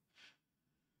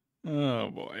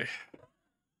 Oh boy.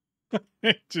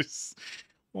 It just...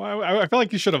 Well, I feel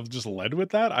like you should have just led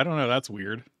with that. I don't know, that's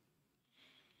weird.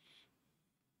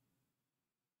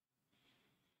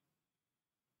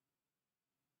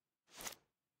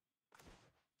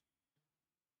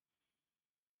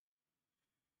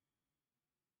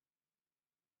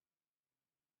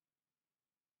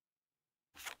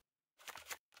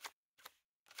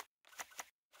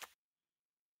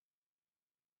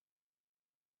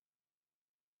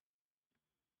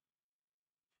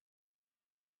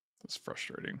 That's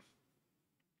frustrating.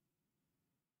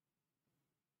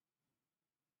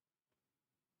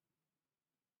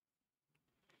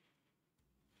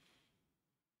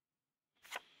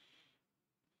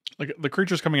 Like the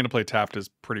creatures coming into play tapped is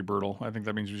pretty brutal. I think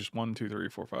that means we just 1, 2, 3,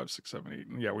 4, 5, 6, 7, 8.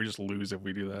 Yeah, we just lose if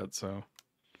we do that. So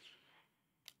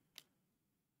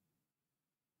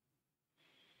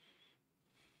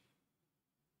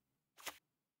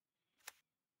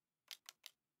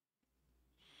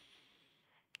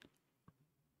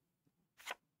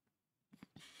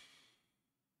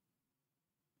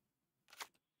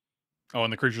oh,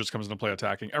 and the creature just comes into play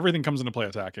attacking. Everything comes into play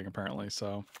attacking apparently.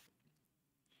 So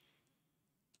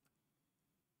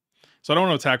I don't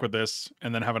want to attack with this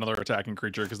and then have another attacking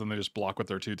creature because then they just block with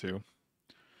their 2/2.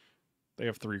 They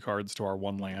have 3 cards to our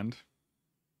 1 land.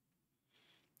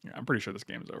 Yeah, I'm pretty sure this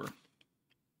game's over.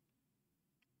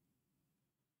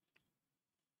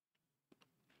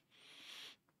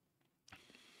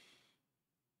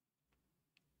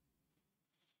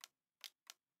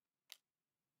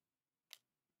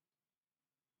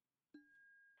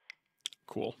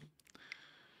 Cool.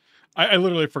 I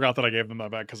literally forgot that I gave them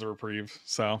that back because of reprieve,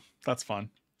 so that's fun.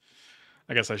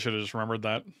 I guess I should have just remembered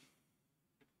that.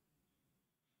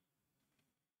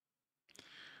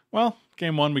 Well,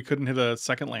 game 1 we couldn't hit a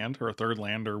second land or a third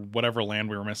land or whatever land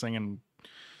we were missing, and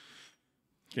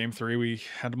game 3 we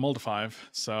had to mull to 5.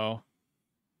 So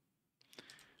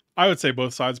I would say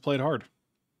both sides played hard.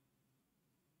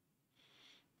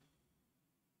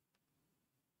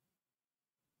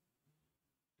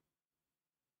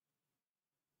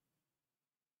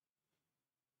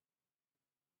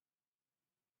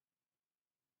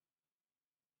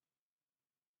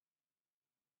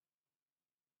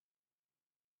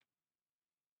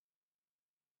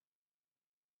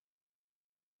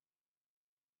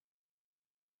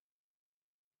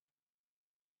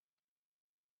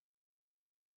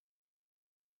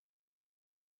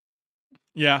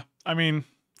 Yeah, I mean,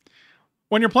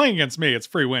 when you're playing against me, it's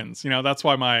free wins. You know, that's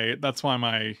why my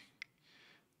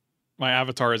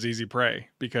avatar is easy prey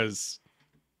because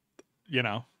you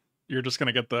know you're just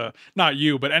gonna get the not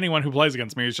you, but anyone who plays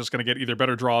against me is just gonna get either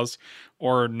better draws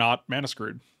or not mana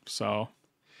screwed. So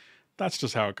that's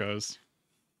just how it goes.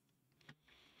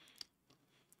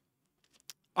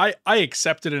 I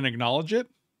accept it and acknowledge it,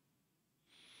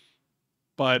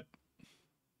 but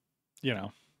you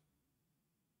know.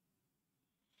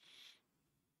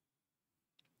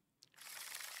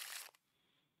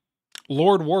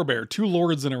 Lord Warbear, 2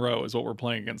 lords in a row is what we're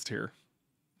playing against here.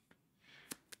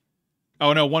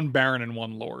 Oh no, 1 Baron and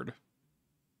 1 Lord.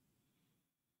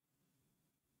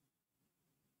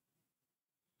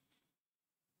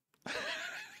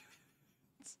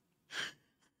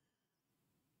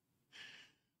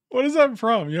 What is that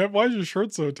from? Why is your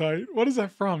shirt so tight? What is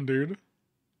that from, dude?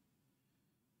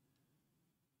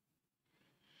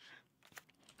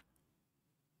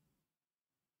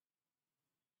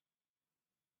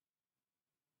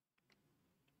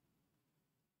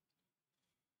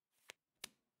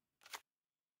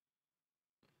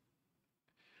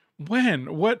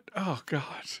 When? What? Oh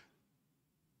god.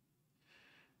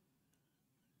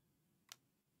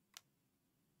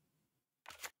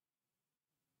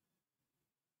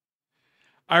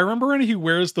 I remember when he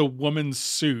wears the woman's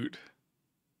suit.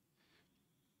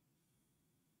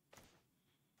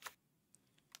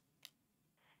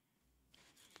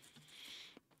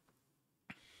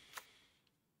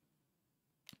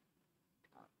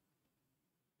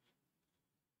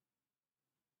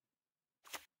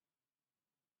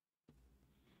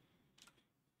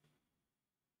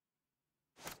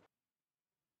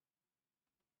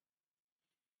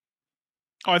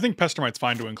 Oh, I think Pestermite's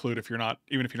fine to include if you're not,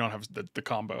 even if you don't have the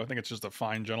combo. I think it's just a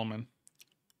fine gentleman.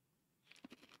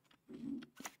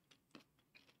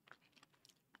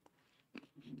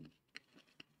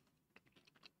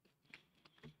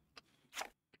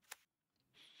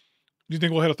 Do you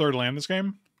think we'll hit a third land this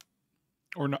game?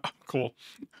 Or not? Cool.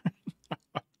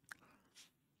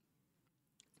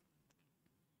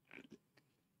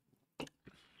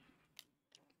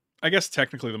 I guess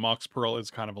technically the Mox Pearl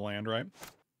is kind of a land, right?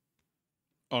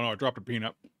 Oh no, I dropped a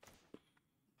peanut.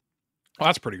 Oh,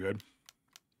 that's pretty good.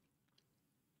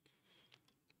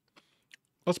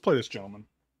 Let's play this gentleman.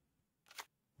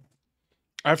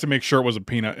 I have to make sure it was a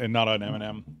peanut and not an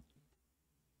M&M.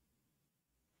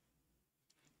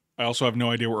 I also have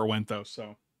no idea where it went though,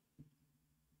 so.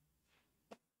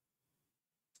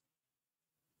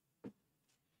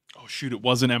 Oh shoot, it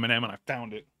was an M&M and I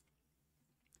found it.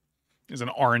 It's an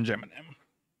orange M&M.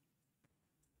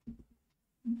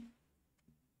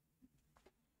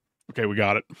 Okay, we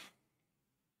got it.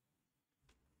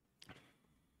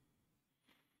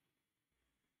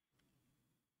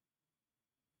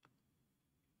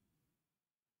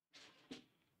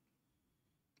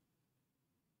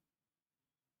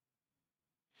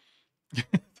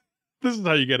 This is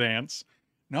how you get ants.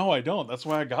 No, I don't. That's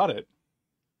why I got it.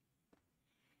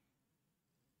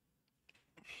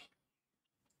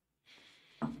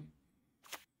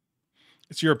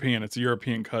 It's European. It's a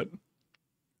European cut.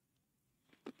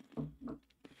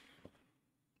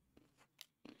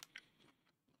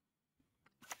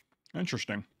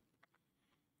 Interesting.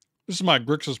 This is my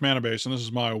Grixis mana base, and this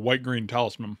is my white-green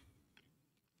talisman.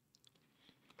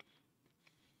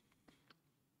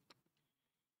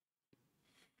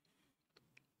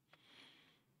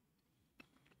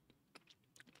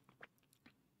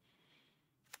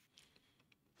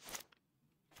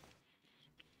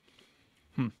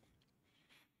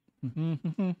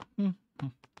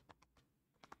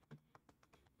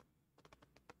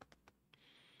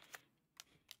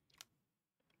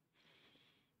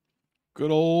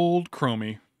 Good old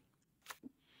Chromie.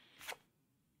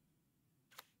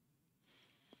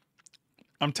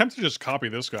 I'm tempted to just copy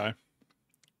this guy.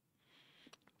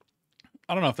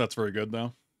 I don't know if that's very good,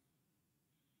 though.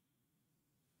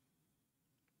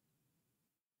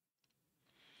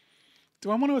 Do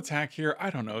I want to attack here?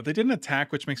 I don't know. They didn't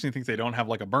attack, which makes me think they don't have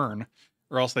like a burn,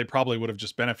 or else they probably would have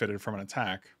just benefited from an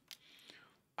attack.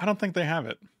 I don't think they have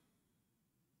it.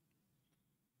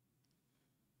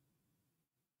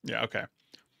 Yeah, okay.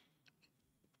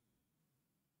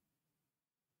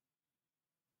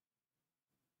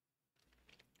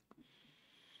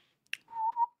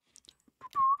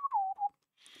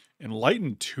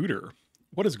 Enlightened Tutor.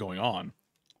 What is going on?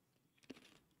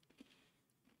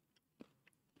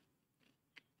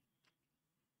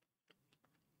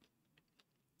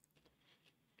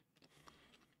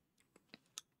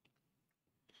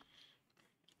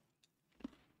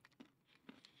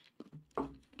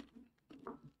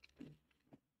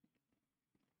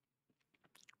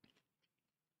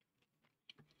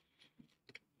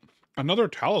 Another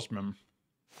talisman.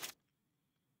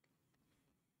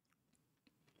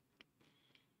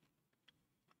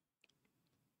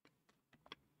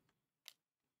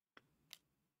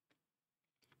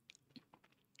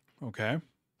 Okay.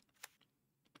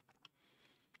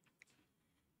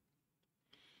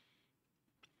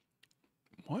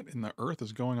 What in the earth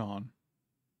is going on?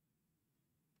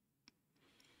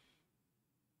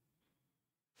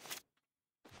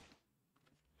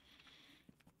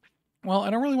 Well,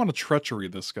 I don't really want to treachery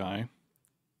this guy,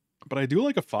 but I do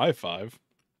like a 5/5.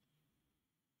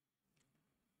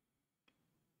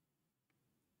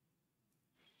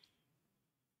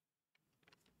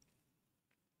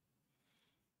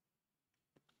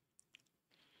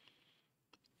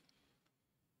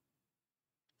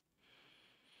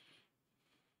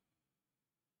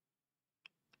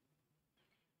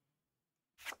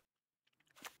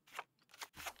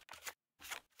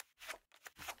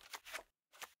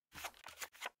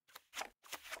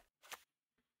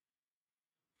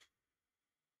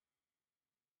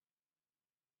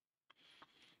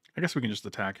 I guess we can just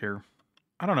attack here.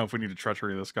 I don't know if we need to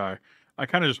treachery this guy. I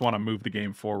kind of just want to move the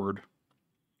game forward.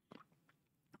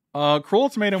 Cruel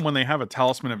Ultimatum when they have a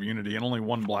Talisman of Unity and only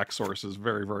one black source is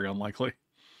very, very unlikely.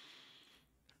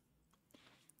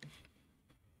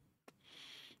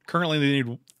 Currently, they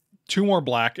need 2 more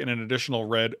black and an additional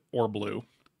red or blue.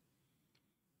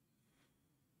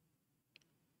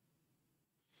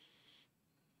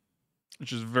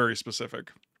 Which is very specific.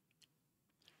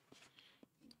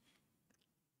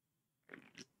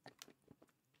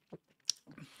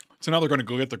 So now they're going to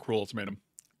go get the Cruel Ultimatum.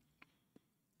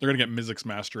 They're going to get Mizzix's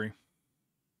Mastery.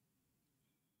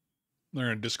 They're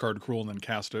going to discard Cruel and then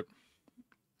cast it.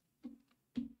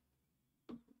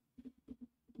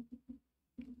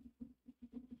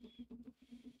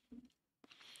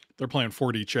 They're playing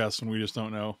 4D chess and we just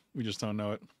don't know. We just don't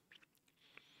know it.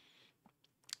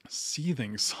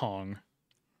 Seething Song.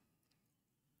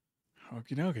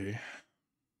 Okie dokie.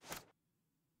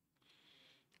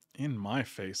 In my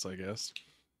face, I guess.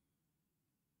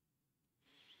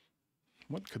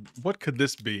 What could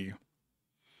this be?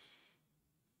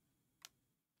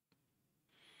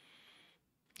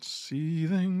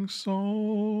 Seething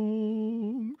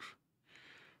Songs.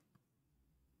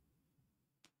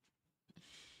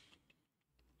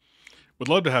 Would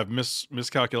love to have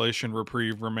Miscalculation,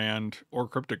 Reprieve, Remand, or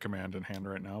Cryptic Command in hand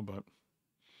right now, but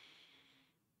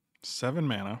 7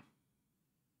 mana.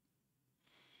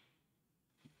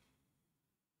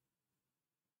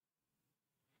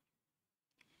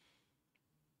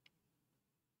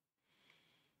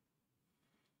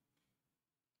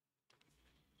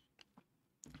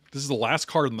 This is the last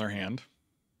card in their hand.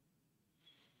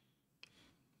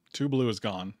 2 blue is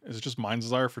gone. Is it just Mind's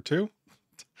Desire for 2?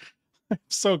 I'm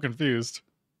so confused.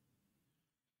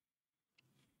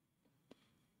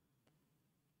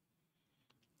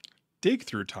 Dig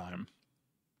Through Time.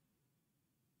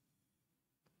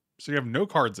 So you have no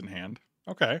cards in hand.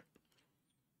 Okay.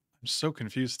 I'm so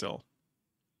confused still.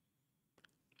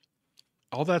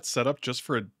 All that set up just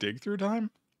for a dig through time?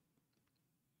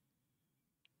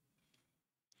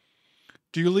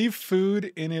 Do you leave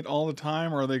food in it all the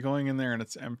time, or are they going in there and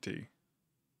it's empty?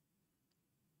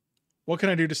 What can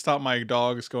I do to stop my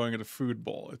dogs going into food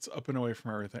bowl? It's up and away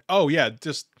from everything. Oh, yeah,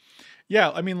 just...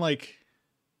 Yeah, I mean, like...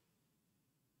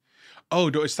 Oh,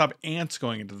 do I stop ants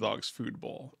going into the dog's food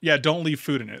bowl? Yeah, don't leave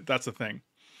food in it. That's the thing.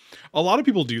 A lot of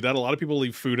people do that. A lot of people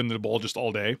leave food in the bowl just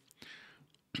all day.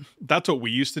 That's what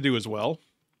we used to do as well.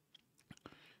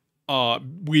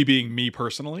 We being me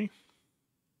personally.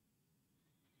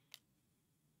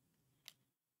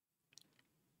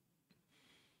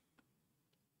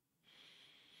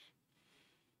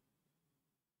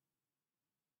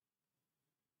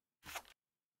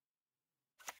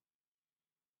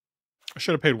 I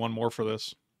should have paid one more for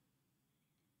this.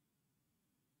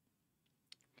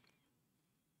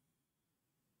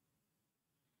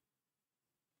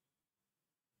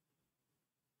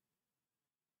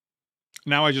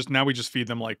 Now we just feed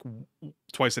them like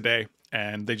twice a day,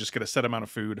 and they just get a set amount of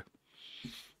food.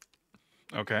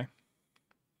 Okay.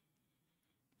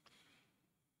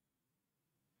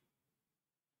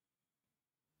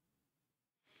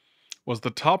 Was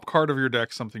the top card of your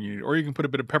deck something you need? Or you can put a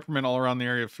bit of peppermint all around the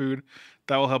area of food.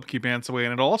 That will help keep ants away,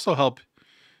 and it'll also help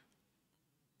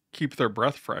keep their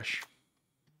breath fresh.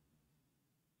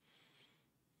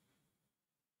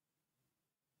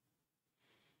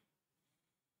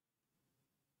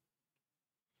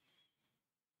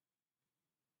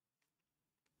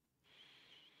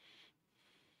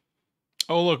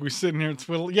 Oh, look, we're sitting here and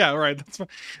twiddle. Yeah, right.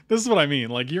 This is what I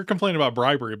mean. Like, you're complaining about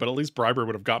bribery, but at least bribery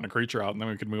would have gotten a creature out, and then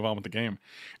we could move on with the game.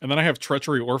 And then I have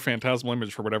treachery or phantasmal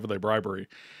image for whatever they bribery.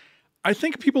 I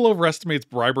think people overestimate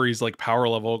bribery's like power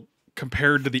level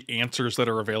compared to the answers that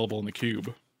are available in the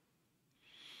cube.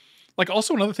 Like,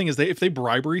 also another thing is if they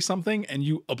bribery something and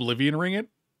you Oblivion Ring it,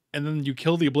 and then you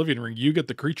kill the Oblivion Ring, you get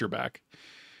the creature back.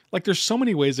 Like, there's so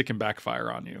many ways it can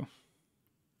backfire on you.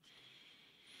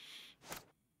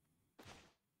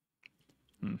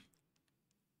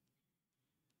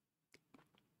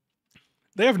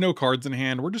 They have no cards in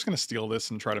hand. We're just going to steal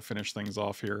this and try to finish things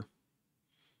off here.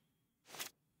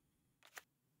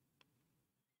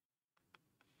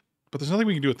 But there's nothing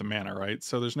we can do with the mana, right?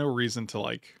 So there's no reason to,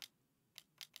 like...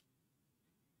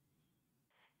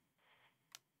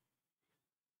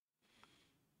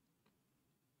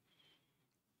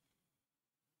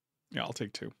 Yeah, I'll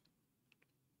take 2.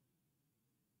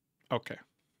 Okay.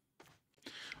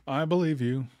 I believe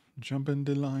you. Jump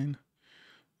into line.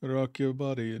 Rock your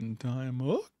body in time.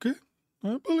 Okay.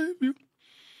 I believe you.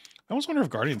 I almost wonder if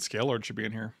Guardian Scalelord should be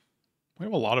in here. We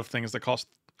have a lot of things that cost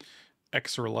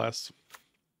X or less.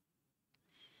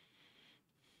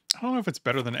 I don't know if it's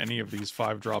better than any of these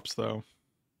 5 drops, though.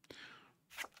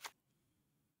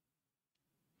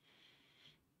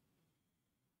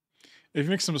 If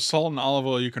you mix some salt and olive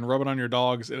oil, you can rub it on your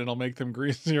dogs, and it'll make them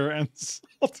greasier and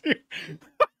salty.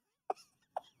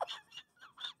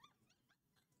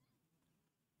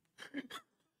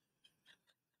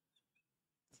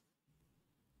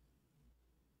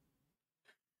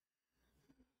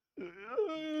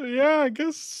 Yeah, I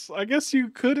guess you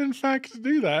could in fact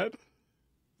do that.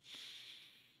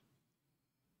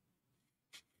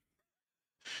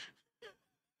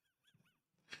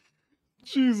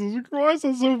 Jesus Christ,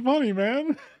 that's so funny,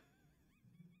 man.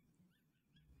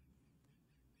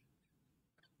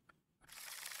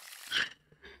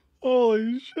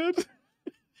 Holy shit.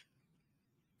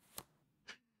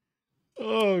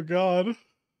 Oh god.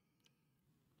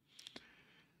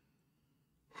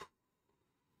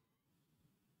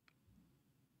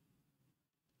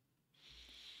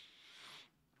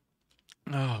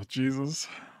 Oh, Jesus.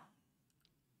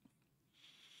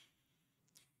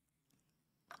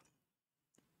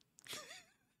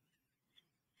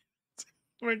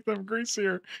 Make them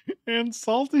greasier and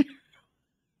salty.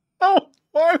 Oh,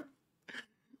 what?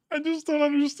 I just don't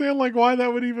understand, like, why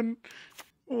that would even...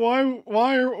 Why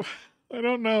are... I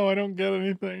don't know. I don't get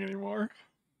anything anymore.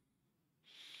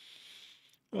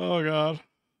 Oh, God.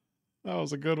 That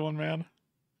was a good one, man.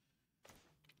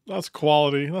 That's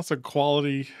quality. That's a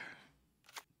quality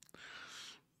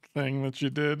thing that you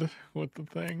did with the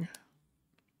thing.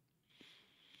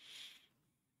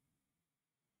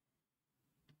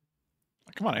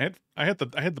 Come on, I hit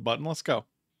the button. Let's go.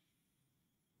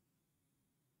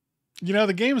 You know,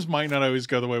 the games might not always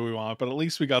go the way we want, but at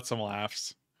least we got some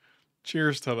laughs.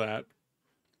 Cheers to that.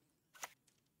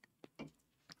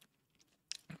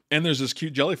 And there's this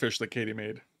cute jellyfish that Katie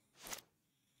made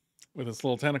with its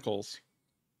little tentacles.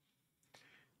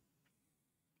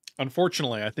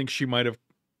 Unfortunately, I think she might have.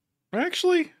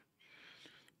 Actually,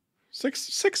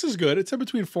 six is good. It's in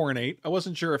between 4 and 8. I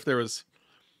wasn't sure if there was.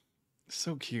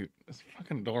 So cute. It's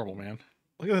fucking adorable, man.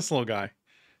 Look at this little guy.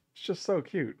 It's just so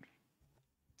cute.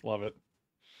 Love it.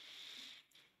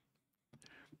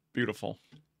 Beautiful.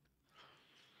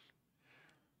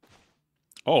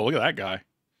 Oh, look at that guy.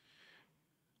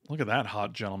 Look at that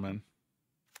hot gentleman.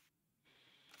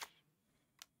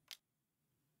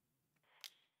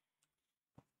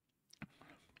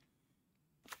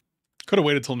 Could have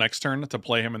waited till next turn to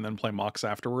play him and then play Mox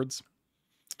afterwards.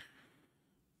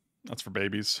 That's for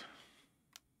babies.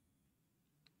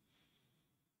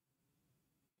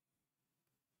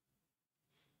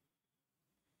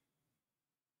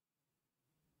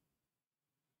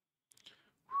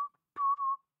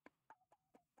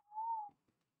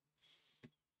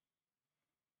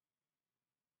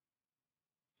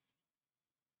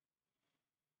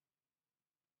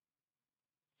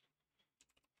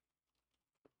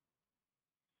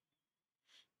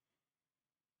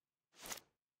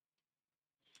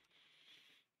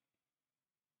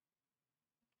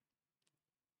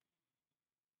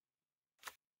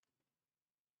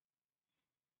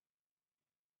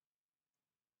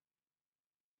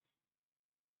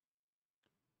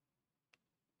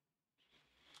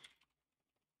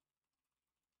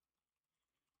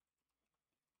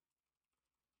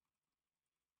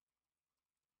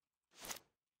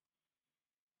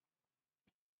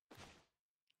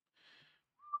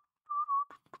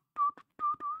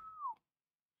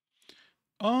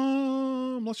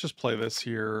 Let's just play this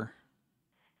here.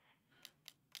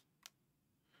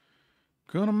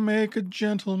 Gonna make a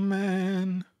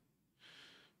gentleman.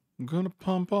 Gonna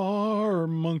pump our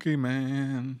monkey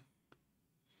man.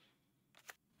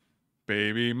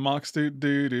 Baby Mox dude.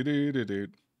 You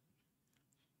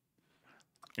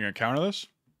gonna counter this?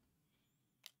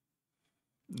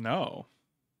 No.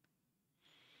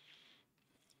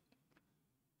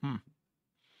 Hmm.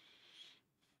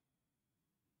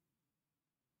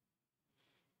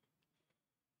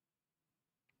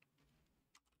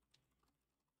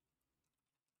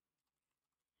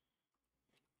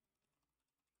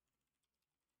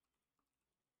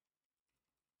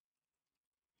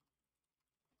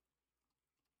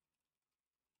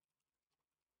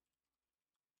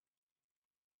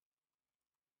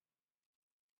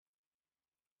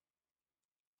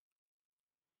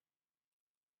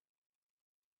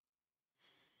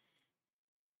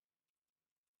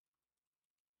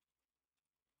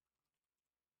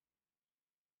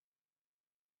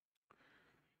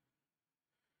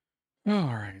 All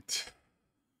right.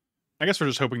 I guess we're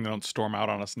just hoping they don't storm out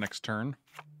on us next turn.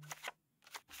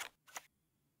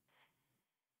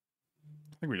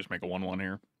 I think we just make a 1/1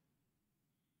 here.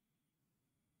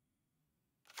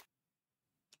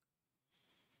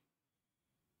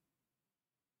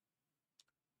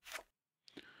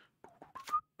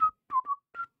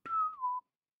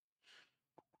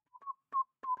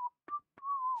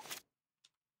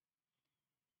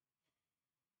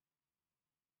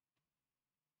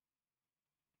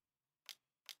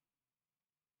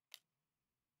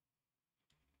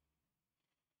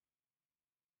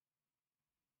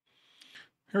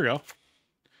 Here we go.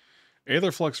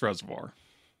 Aetherflux Reservoir.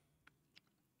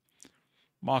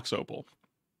 Mox Opal.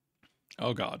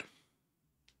 Oh god.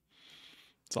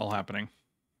 It's all happening.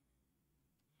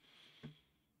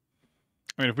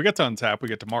 I mean, if we get to untap, we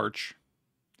get to March.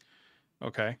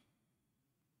 Okay.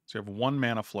 So you have 1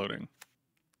 mana floating.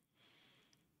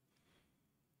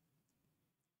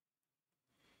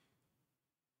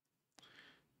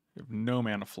 You have no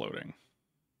mana floating.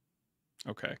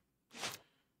 Okay.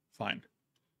 Fine.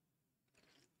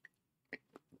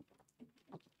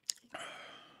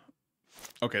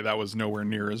 Okay, that was nowhere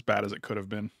near as bad as it could have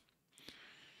been.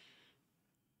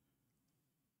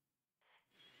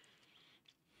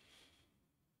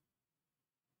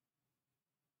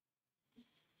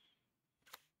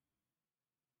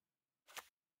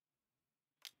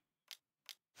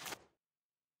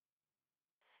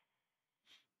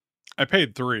 I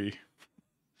paid 3.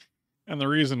 And the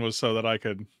reason was so that I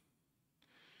could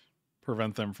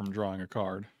prevent them from drawing a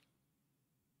card.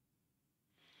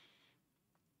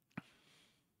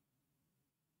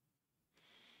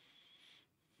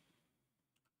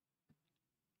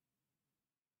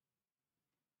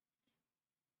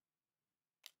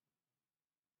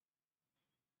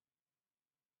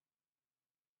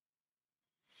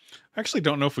 I actually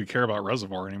don't know if we care about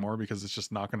Reservoir anymore because it's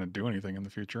just not going to do anything in the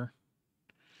future.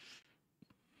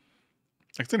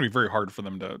 It's going to be very hard for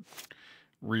them to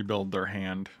rebuild their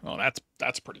hand. Oh,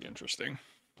 that's pretty interesting.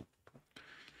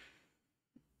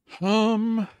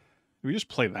 Do we just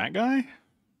play that guy?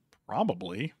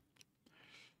 Probably.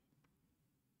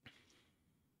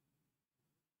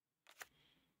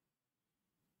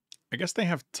 I guess they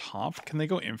have top. Can they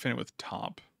go infinite with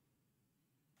top?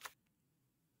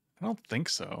 I don't think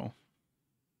so.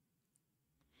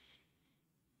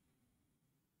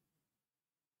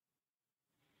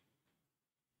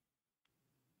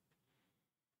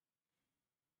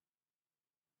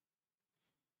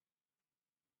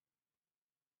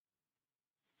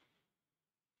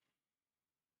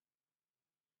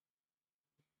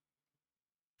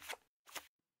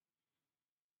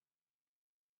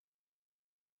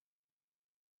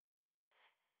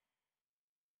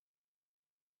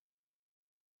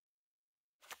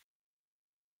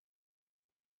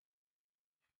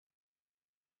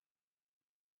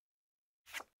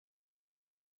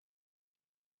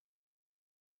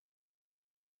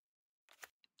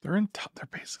 They're in top. They're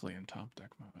basically in top deck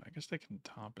mode. I guess they can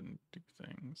top and do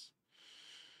things.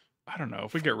 I don't know.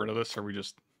 If we get rid of this, or we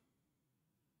just...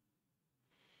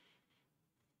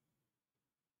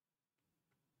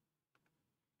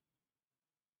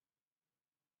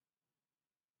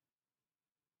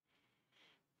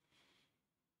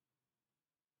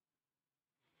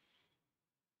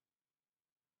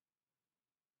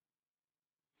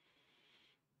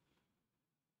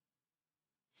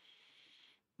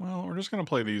 Well, we're just going to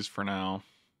play these for now.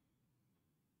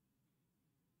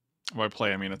 By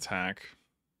play, I mean attack.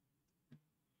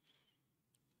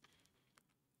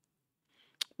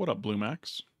 What up, Blue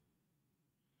Max?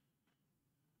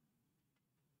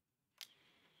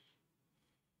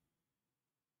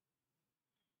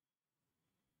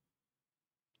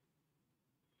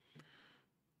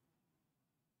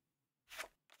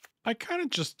 I kind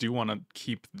of just do want to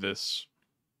keep this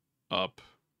up.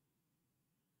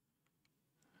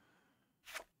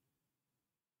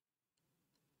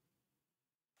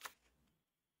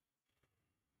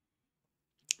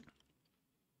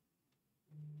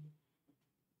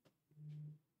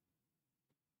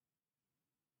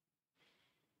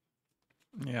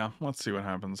 Yeah, let's see what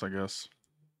happens, I guess.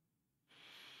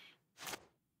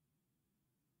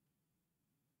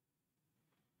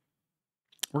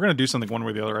 We're going to do something one way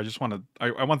or the other. I just want to...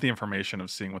 I want the information of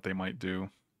seeing what they might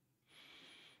do.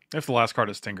 If the last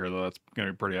card is Tinker, though, that's going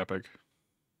to be pretty epic.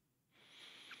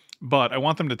 But I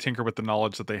want them to tinker with the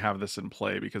knowledge that they have this in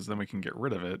play, because then we can get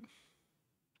rid of it.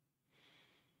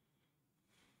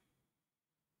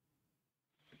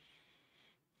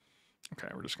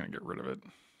 Okay, we're just going to get rid of it.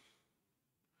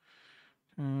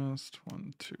 Just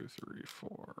 1, 2, 3,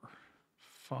 4,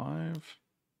 5.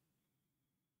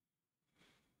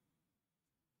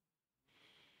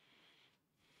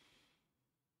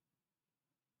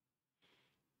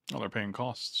 Oh, they're paying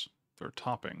costs. They're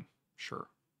topping. Sure.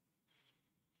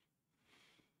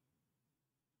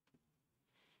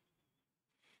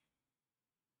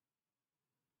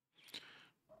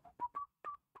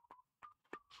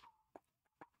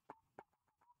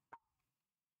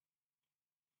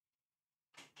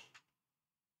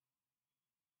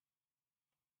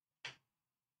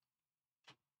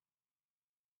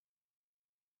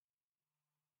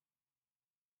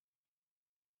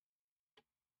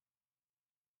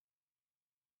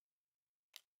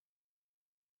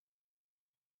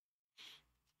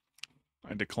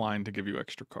 I decline to give you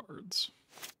extra cards.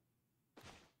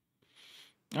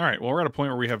 All right, well, we're at a point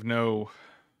where we have no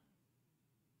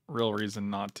real reason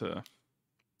not to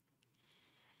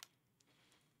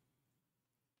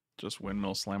just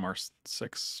windmill slam our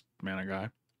 6 mana guy.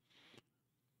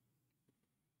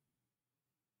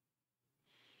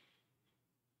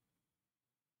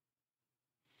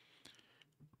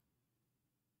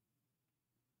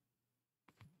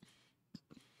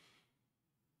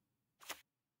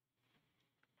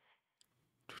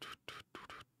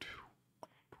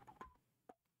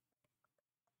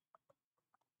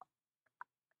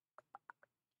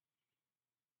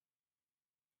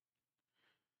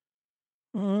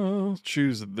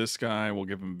 Choose this guy. We'll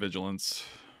give him vigilance.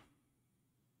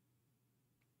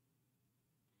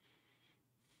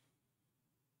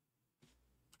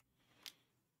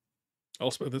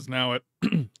 Elspeth is now at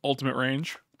ultimate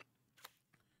range.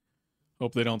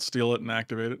 Hope they don't steal it and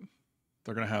activate it.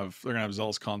 They're gonna have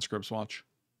Zell's conscripts. Watch.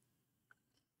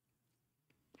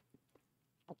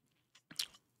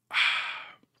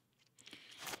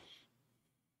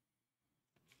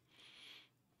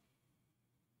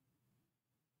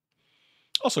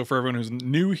 Also, for everyone who's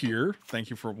new here,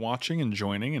 thank you for watching and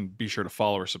joining, and be sure to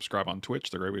follow or subscribe on Twitch.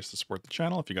 They're great ways to support the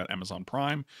channel. If you got Amazon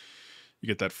Prime, you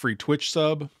get that free Twitch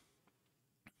sub.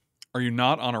 Are you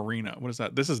not on Arena? What is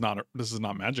that? This is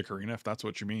not Magic Arena, if that's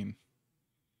what you mean.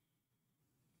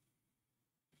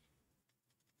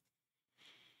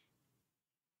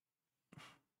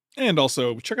 And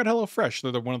also, check out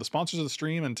HelloFresh. They're one of the sponsors of the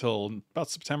stream until about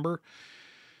September.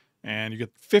 And you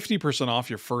get 50% off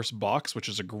your first box, which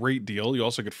is a great deal. You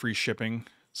also get free shipping.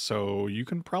 So you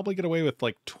can probably get away with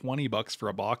like $20 for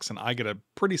a box, and I get a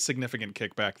pretty significant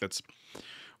kickback that's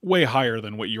way higher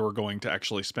than what you're going to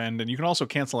actually spend. And you can also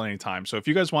cancel at any time. So if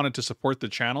you guys wanted to support the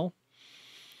channel,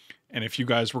 and if you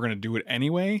guys were going to do it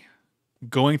anyway,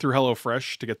 going through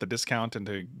HelloFresh to get the discount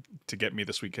and to get me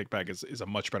the sweet kickback is a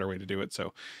much better way to do it.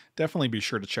 So definitely be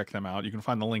sure to check them out. You can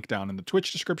find the link down in the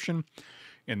Twitch description,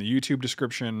 in the YouTube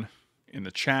description, in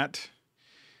the chat,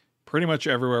 pretty much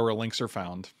everywhere where links are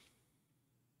found.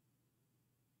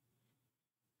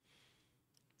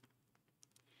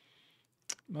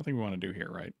 Nothing we want to do here,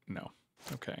 right? No.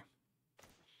 Okay.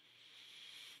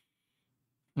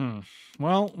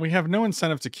 Well, we have no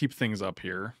incentive to keep things up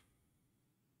here.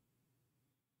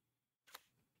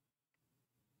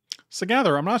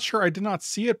 Sagather, I'm not sure. I did not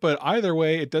see it, but either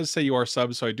way, it does say you are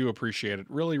sub, so I do appreciate it.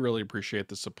 Really, really appreciate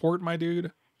the support, my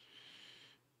dude.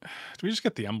 Do we just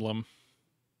get the emblem?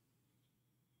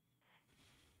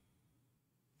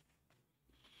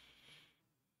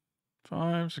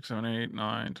 Five, 6, 7, 8,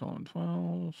 9, 10,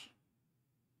 12.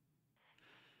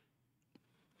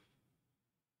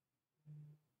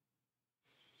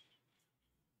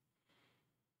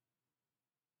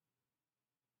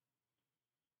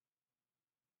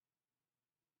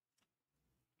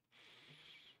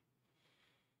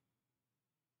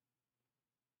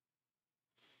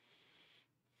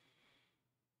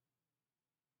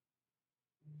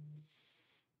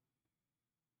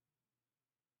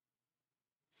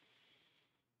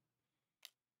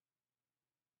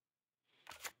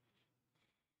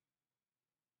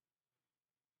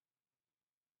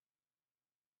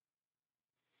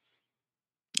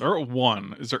 They're at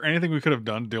 1. Is there anything we could have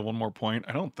done to deal one more point?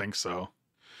 I don't think so.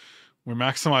 We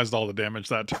maximized all the damage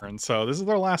that turn, so this is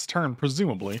their last turn,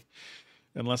 presumably.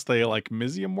 Unless they, like,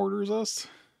 Mizzy Mortars us.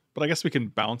 But I guess we can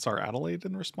bounce our Adelaide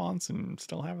in response and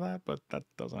still have that, but that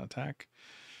doesn't attack.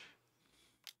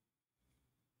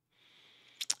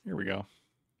 Here we go.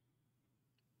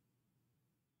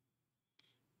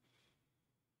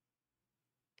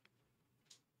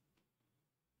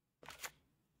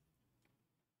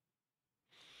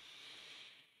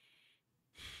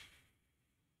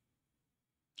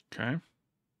 Okay.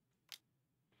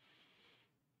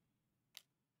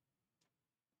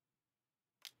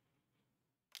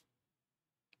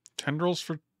 Tendrils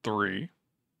for 3.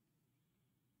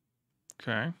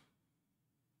 Okay.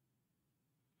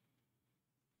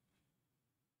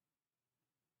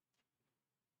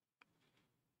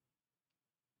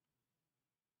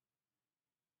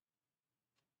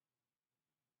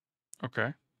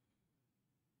 Okay.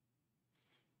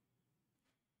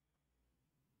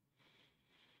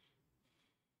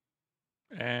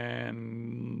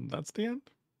 And that's the end?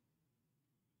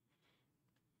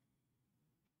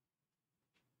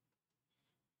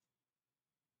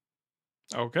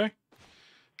 Okay.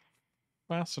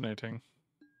 Fascinating.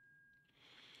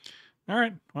 All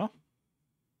right. Well.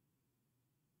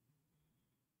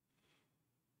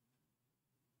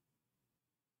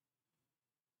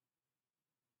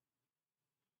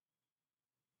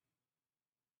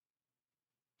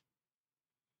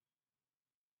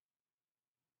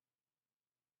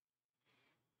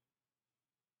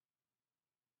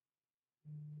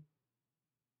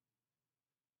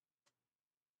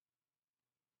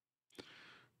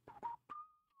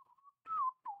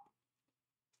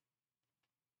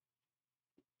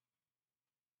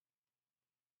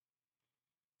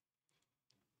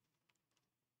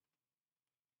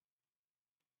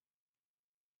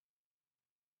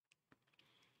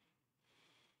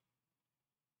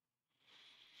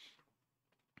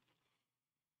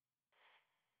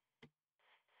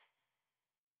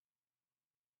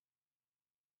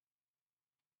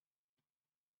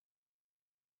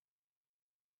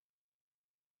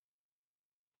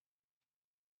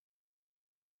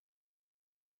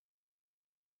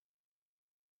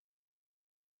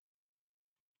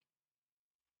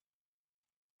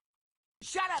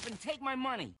 Shut up and take my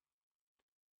money.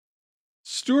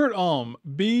 Stuart Alm,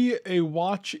 be a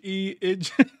watch e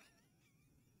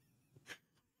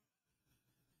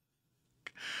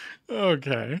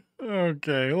Okay.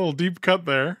 Okay. A little deep cut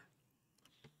there.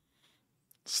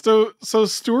 So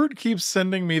Stuart keeps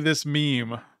sending me this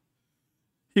meme.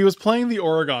 He was playing the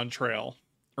Oregon Trail,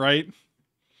 right?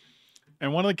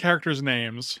 And one of the characters'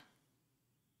 names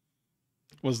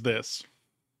was this.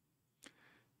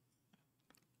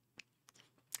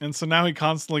 And so now he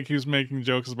constantly keeps making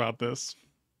jokes about this.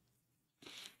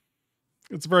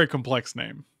 It's a very complex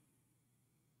name.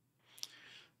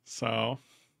 So,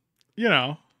 you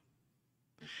know.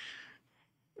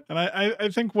 And I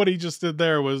think what he just did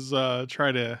there was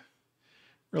try to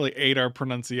Really aid our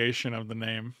pronunciation of the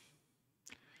name.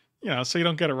 You know, so you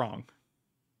don't get it wrong.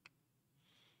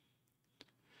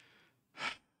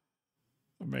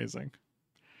 Amazing.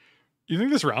 You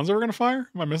think this round's ever going to fire?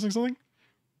 Am I missing something?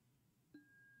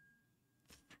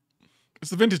 It's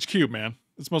the vintage cube, man.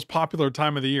 It's the most popular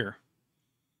time of the year.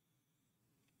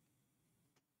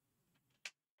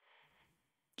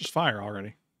 Just fire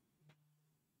already.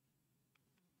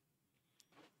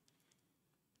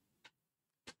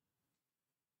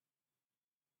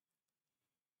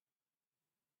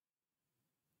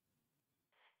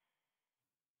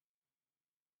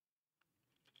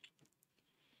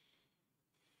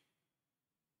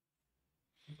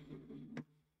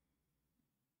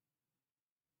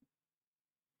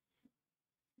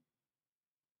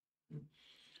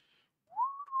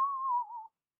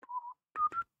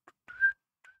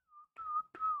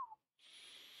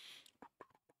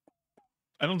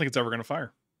 I don't think it's ever going to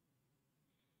fire.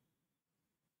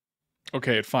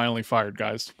 Okay, it finally fired,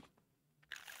 guys.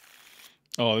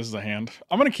 Oh, this is a hand.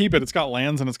 I'm going to keep it. It's got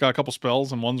lands and it's got a couple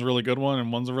spells, and one's a really good one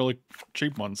and one's a really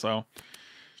cheap one. So,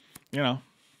 you know.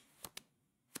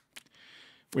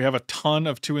 We have a ton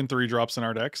of 2 and 3 drops in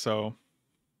our deck, so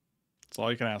that's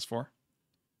all you can ask for.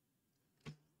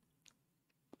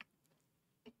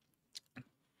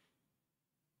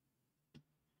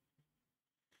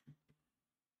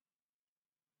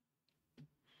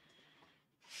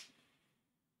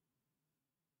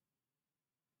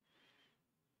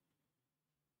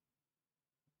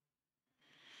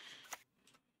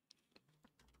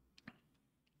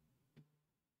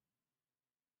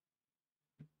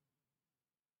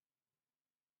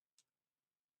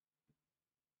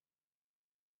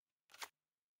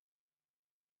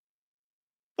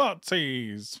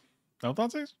 Thoughtseize. No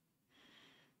Thoughtseize?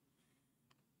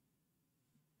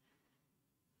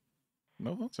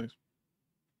 No Thoughtseize.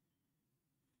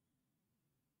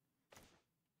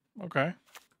 Okay.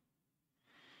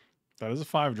 That is a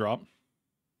 5 drop.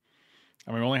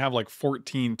 And we only have like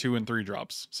 14 2 and 3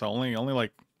 drops. So only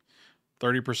like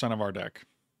 30% of our deck.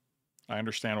 I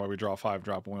understand why we draw a 5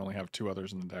 drop when we only have 2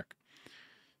 others in the deck.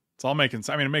 It's all making sense.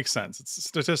 I mean, it makes sense. It's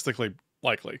statistically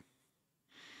likely.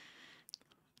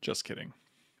 Just kidding.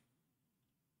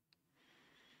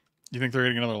 You think they're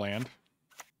getting another land?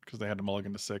 Because they had to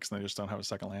mulligan to 6 and they just don't have a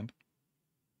second land?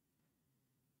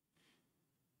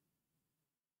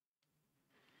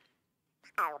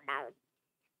 Oh no.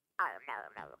 Oh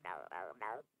no, no, no, oh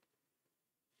no.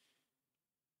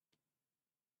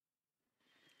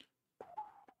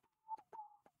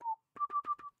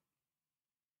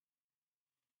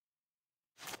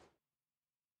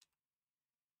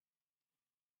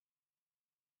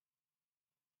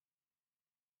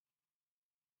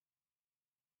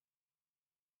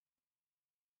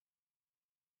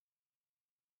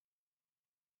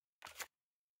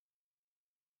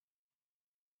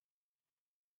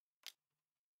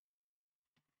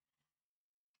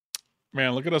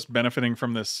 Man, look at us benefiting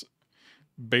from this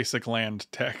basic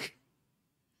land tech.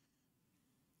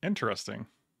 Interesting.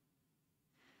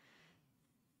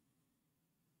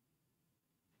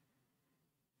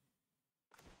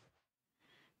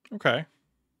 Okay.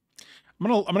 I'm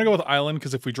gonna go with Island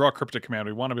because if we draw Cryptic Command,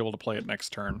 we want to be able to play it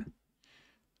next turn.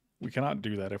 We cannot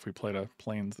do that if we played a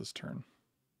Plains this turn.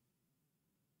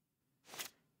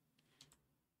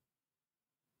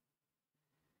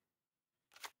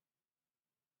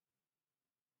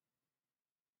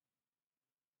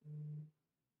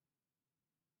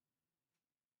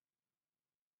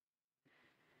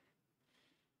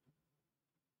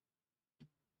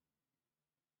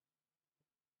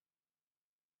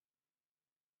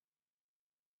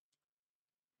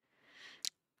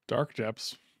 Dark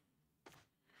Depths.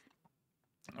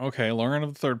 Okay, Lauren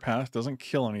of the Third Path doesn't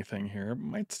kill anything here. It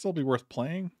might still be worth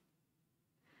playing.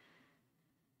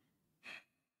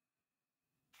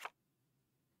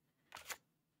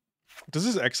 Does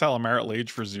this exile a Marit Lage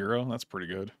for 0? That's pretty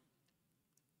good.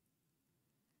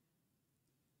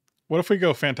 What if we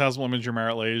go Phantasmal Image your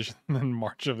Marit Lage and then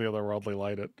March of the Otherworldly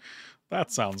Light it?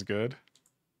 That sounds good.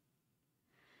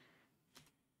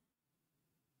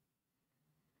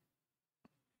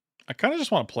 I kind of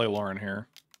just want to play Lauren here.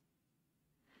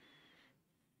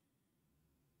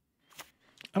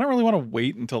 I don't really want to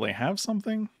wait until they have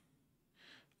something.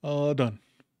 Done.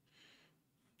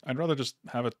 I'd rather just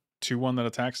have a 2-1 that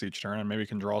attacks each turn and maybe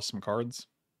can draw some cards.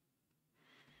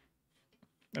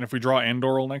 And if we draw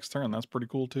Andoral next turn, that's pretty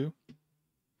cool too.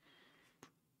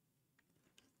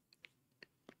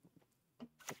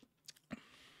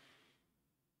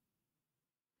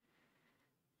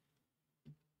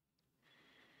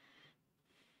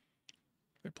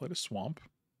 They played a Swamp.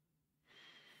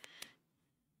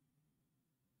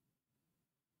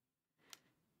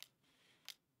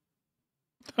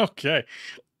 Okay.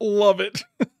 Love it.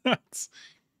 That's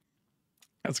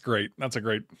great. It's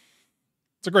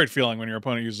a great feeling when your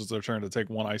opponent uses their turn to take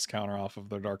one ice counter off of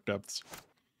their dark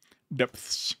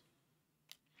depths.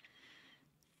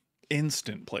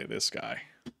 Instant play this guy.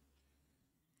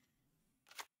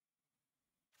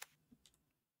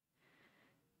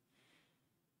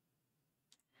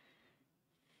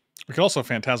 We could also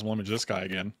Phantasmal Image this guy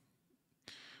again.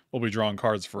 We'll be drawing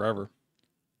cards forever.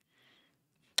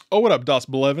 Oh, what up, Das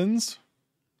Blevins?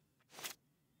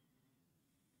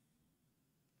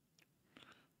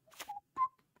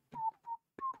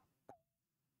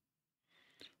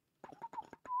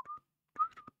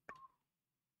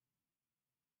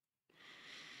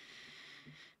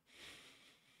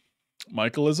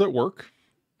 Michael is at work.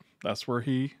 That's where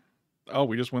he... Oh,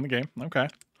 we just win the game. Okay.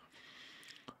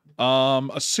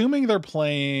 Assuming they're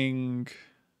playing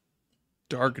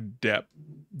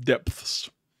Depths.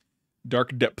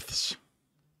 Dark Depths.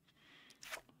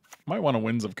 Might want a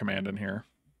Winds of Command in here.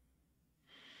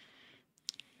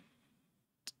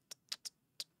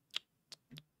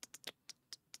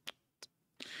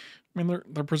 I mean,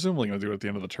 they're presumably going to do it at the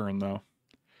end of the turn, though.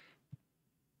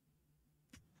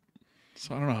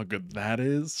 So I don't know how good that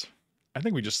is. I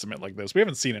think we just submit like this. We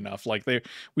haven't seen enough. Like we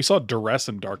saw Duress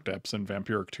and Dark Depths and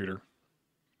Vampiric Tutor.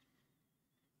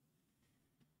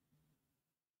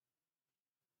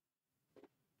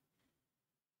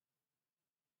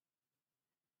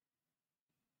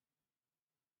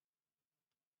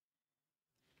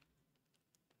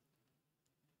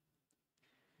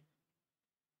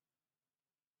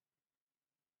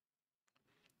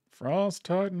 Frost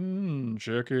Titan,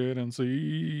 check it and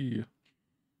see.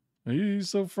 He's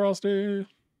so frosty.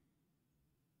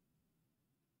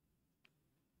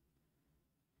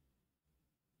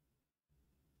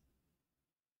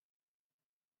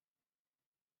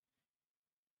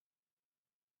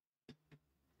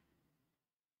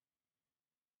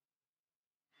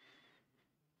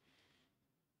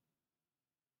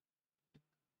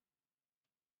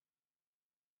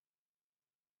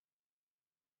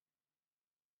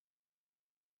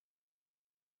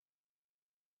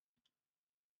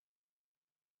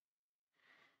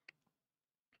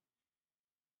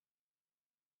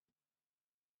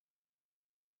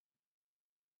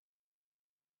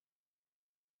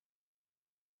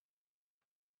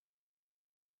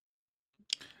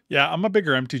 Yeah, I'm a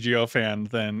bigger MTGO fan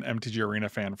than MTG Arena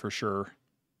fan for sure.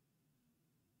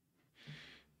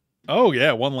 Oh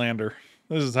yeah, one lander.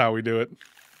 This is how we do it.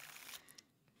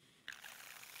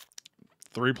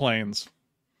 3 planes.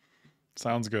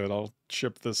 Sounds good. I'll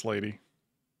ship this lady.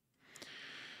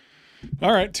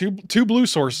 All right, two blue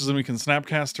sources, and we can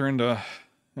snapcast her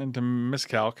into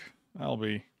miscalc. That'll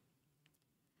be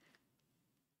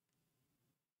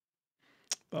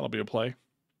a play.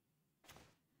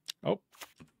 Oh,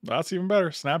 that's even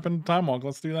better. Snap and time walk.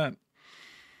 Let's do that.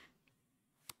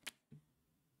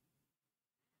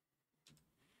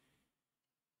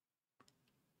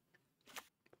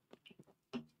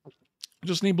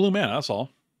 Just need blue mana, that's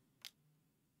all.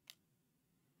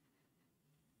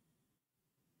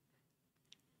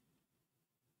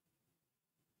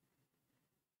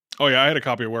 Oh yeah, I had a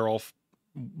copy of Werewolf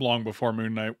long before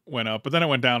Moon Knight went up, but then it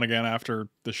went down again after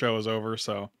the show was over,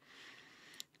 so.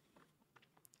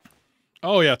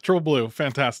 Oh yeah, triple blue.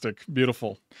 Fantastic.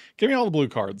 Beautiful. Give me all the blue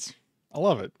cards. I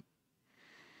love it.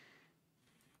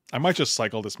 I might just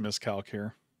cycle this miscalc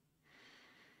here.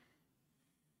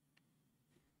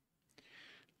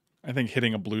 I think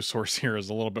hitting a blue source here is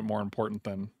a little bit more important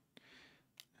than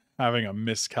having a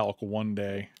miscalc one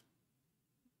day.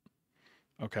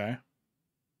 Okay.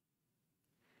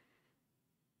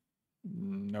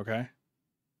 Okay.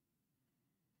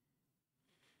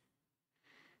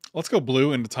 Let's go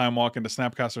blue into Time Walk, into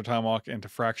Snapcaster Time Walk, into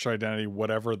Fractured Identity,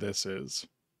 whatever this is.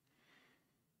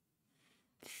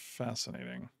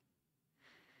 Fascinating.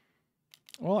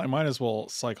 Well, I might as well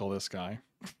cycle this guy.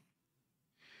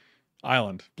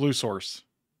 Island. Blue source.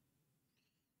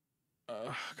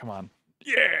 Come on.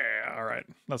 Yeah! Alright.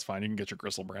 That's fine. You can get your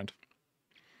Gristlebrand.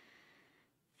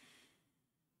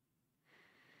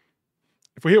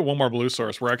 If we hit one more blue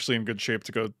source, we're actually in good shape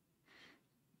to go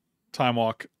Time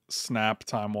Walk, Snap,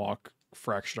 Time Walk,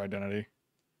 Fractured Identity.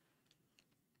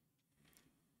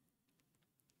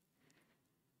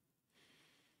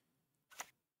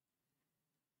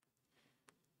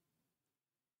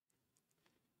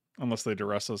 Unless they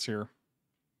duress us here.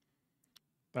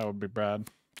 That would be bad.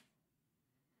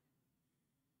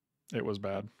 It was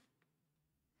bad.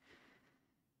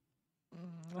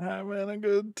 Having a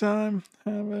good time.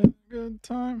 Having a good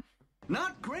time.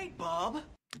 Not great, Bob.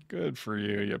 Good for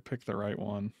you. You picked the right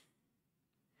one.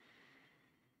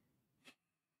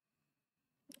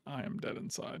 I am dead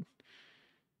inside.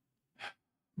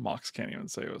 Mox can't even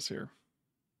save us here.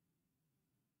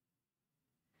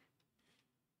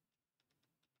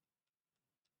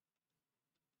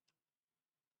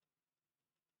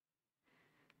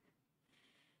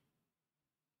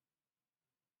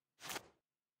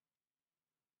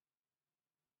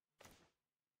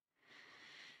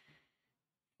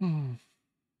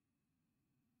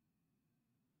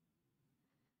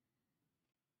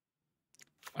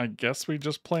 I guess we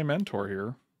just play Mentor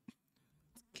here.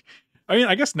 I mean,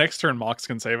 I guess next turn Mox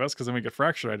can save us because then we get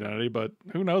Fractured Identity, but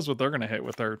who knows what they're going to hit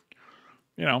with their,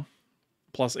 you know,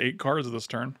 +8 cards this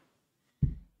turn.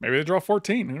 Maybe they draw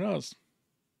 14. Who knows?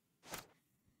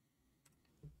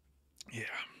 Yeah.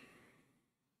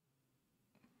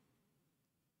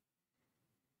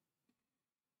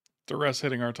 Duress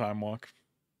hitting our Time Walk.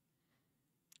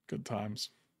 Good times.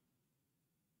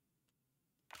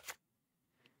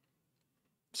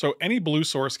 So any blue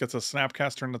source gets a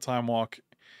Snapcaster and a Time Walk.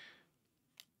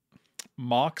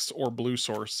 Mox or blue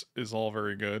source is all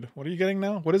very good. What are you getting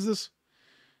now? What is this?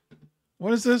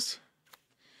 What is this?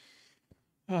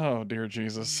 Oh, dear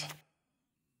Jesus.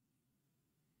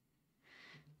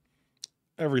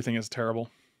 Everything is terrible.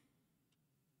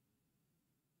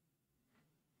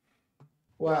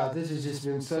 Wow, this has just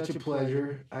been such a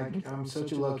pleasure. I'm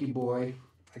such a lucky boy.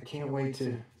 I can't wait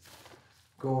to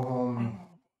go home.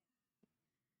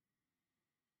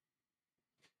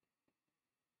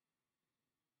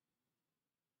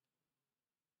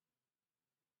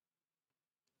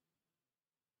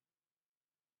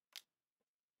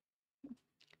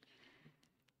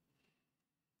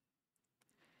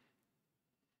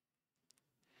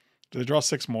 Do they draw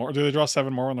 6 more? Do they draw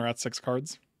 7 more when they're at 6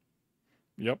 cards?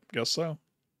 Yep, guess so.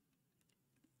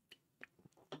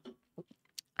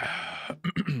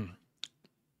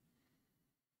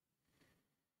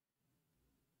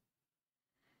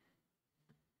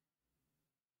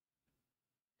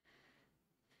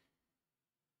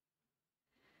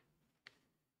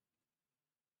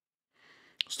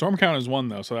 Storm count is 1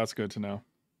 though, so that's good to know.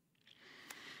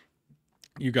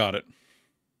 You got it.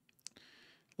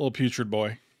 Little putrid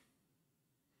boy.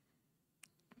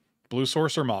 Blue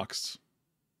source or Mox?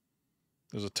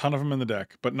 There's a ton of them in the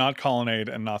deck, but not Colonnade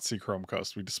and not Sea Chrome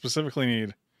Coast. We specifically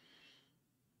need,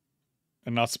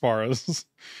 and not Sparras,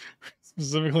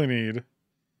 specifically need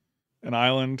an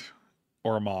island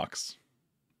or a Mox.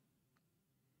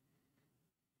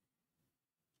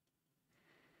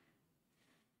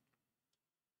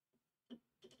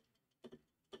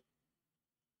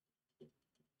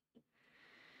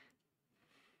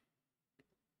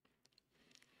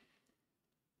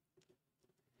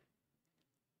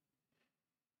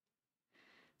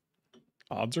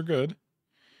 Odds are good,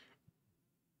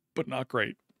 but not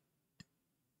great.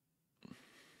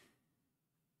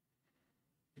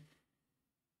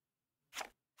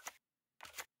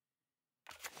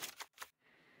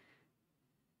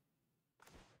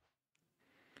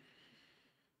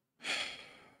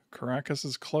 Caracas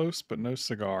is close, but no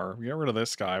cigar. We get rid of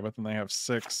this guy, but then they have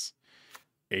 6,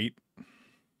 8.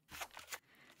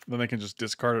 Then they can just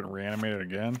discard it and reanimate it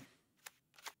again.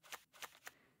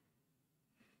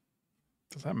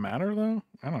 Does that matter, though?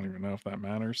 I don't even know if that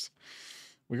matters.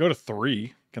 We go to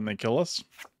 3. Can they kill us?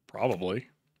 Probably.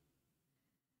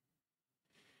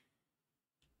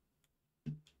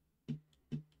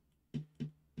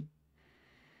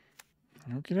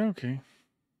 Okie dokie.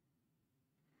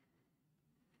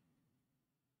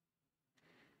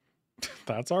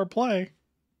 That's our play.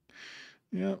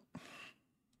 Yep.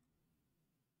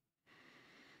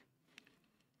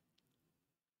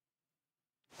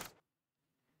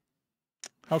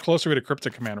 How close are we to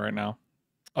Cryptic Command right now?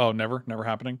 Oh, never? Never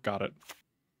happening? Got it.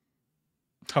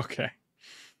 Okay.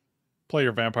 Play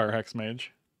your Vampire Hex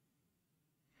Mage.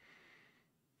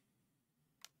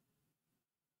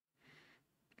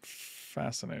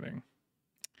 Fascinating.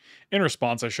 In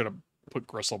response, I should have put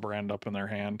Gristlebrand up in their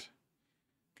hand.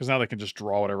 Because now they can just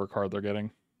draw whatever card they're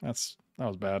getting. That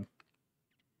was bad.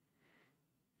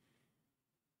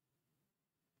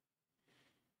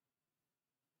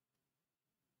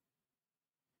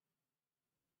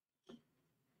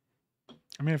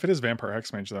 I mean, if it is Vampire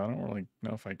Hexmage, though, I don't really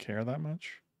know if I care that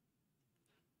much.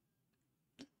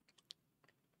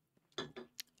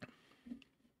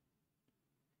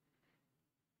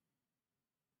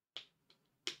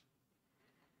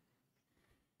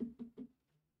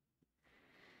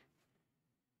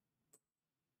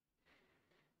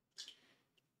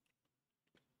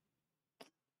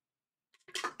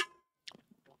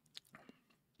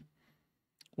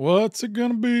 What's it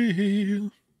gonna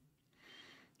be?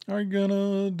 Are you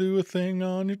gonna do a thing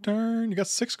on your turn? You got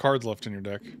 6 cards left in your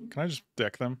deck. Can I just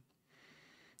deck them?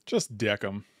 Just deck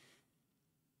them.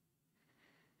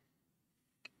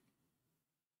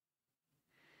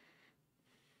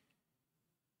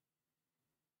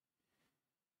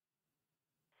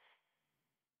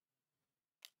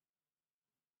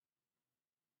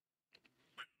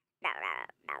 No,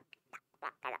 no, no. No,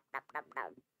 no, no, no,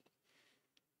 no.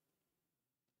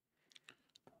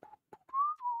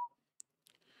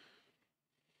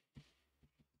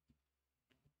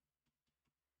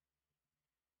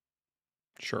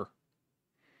 Sure.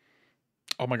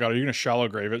 Oh my god, are you gonna shallow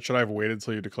grave it? Should I have waited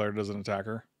till you declared it as an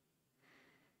attacker?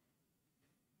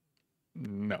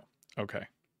 No. Okay.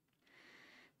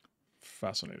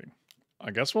 Fascinating.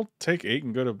 I guess we'll take 8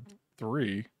 and go to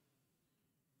 3.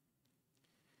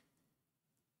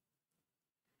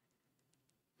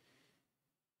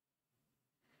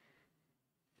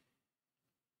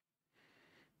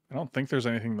 I don't think there's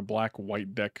anything the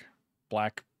black-white deck,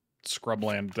 black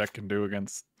scrubland deck can do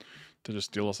against to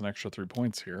just deal us an extra 3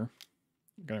 points here.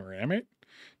 You're gonna reanimate?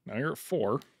 Now you're at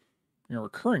 4. You're a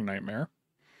recurring nightmare.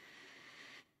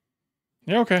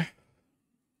 Yeah, okay.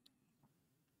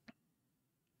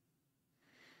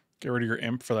 Get rid of your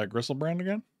imp for that Gristlebrand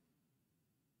again.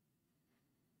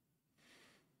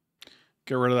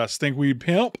 Get rid of that stinkweed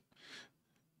pimp.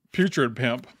 Putrid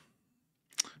pimp.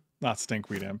 Not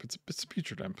stinkweed imp. It's a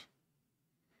putrid imp.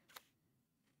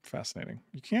 Fascinating.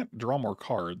 You can't draw more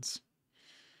cards.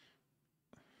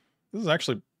 This is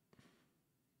actually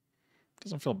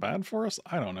doesn't feel bad for us.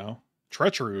 I don't know.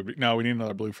 Treachery would be no. We need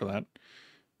another blue for that.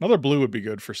 Another blue would be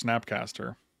good for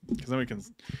Snapcaster because then we can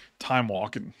time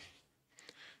walk and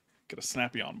get a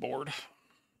Snappy on board.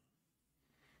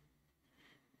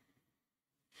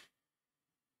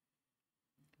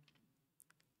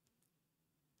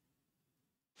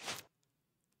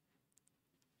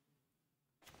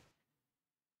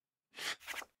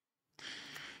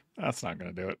 That's not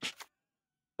going to do it.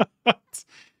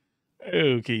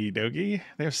 Okie dokie.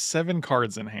 They have 7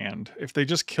 cards in hand. If they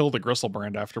just kill the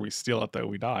Gristlebrand after we steal it, though,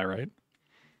 we die, right?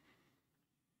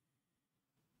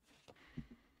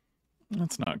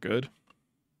 That's not good.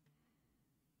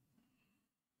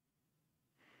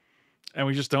 And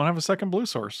we just don't have a second blue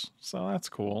source. So that's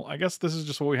cool. I guess this is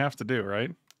just what we have to do,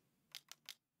 right?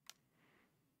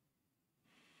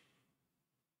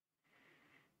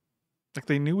 Like,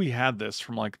 they knew we had this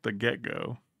from, like, the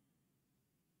get-go.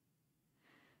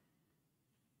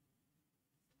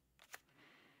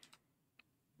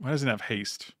 Why doesn't it have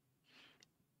haste?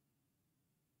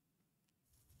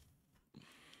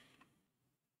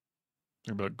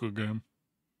 Think about good game.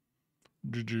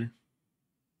 GG.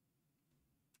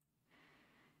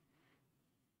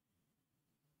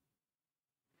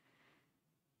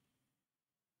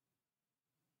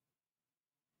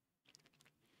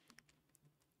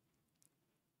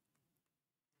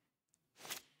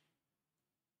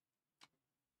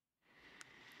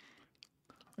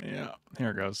 Yeah,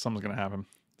 here it goes. Something's going to happen.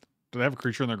 Do they have a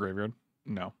creature in their graveyard?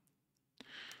 No.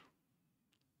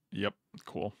 Yep,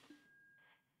 cool.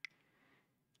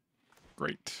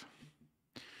 Great.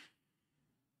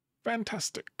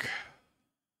 Fantastic.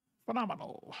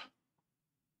 Phenomenal.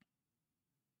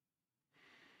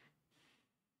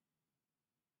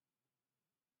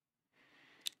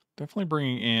 Definitely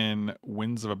bringing in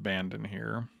Winds of Abandon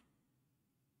here.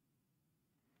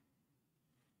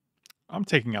 I'm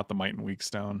taking out the Might and Weak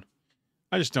Stone.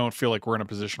 I just don't feel like we're in a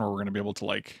position where we're going to be able to,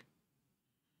 like,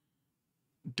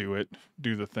 do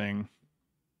the thing.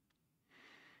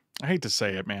 I hate to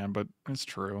say it, man, but it's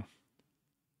true.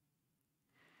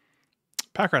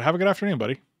 Packrat, have a good afternoon,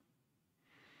 buddy.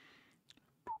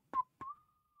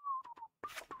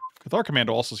 Cathar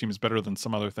Commando also seems better than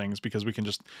some other things because we can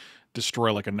just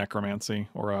destroy like a Necromancy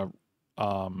or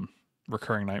a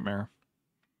Recurring Nightmare.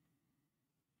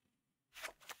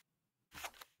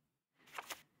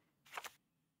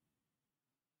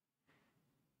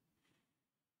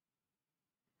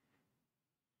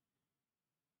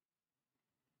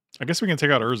 I guess we can take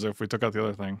out Urza if we took out the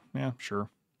other thing. Yeah, sure.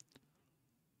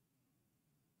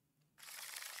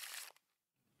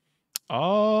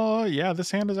 Yeah, this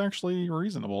hand is actually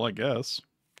reasonable, I guess.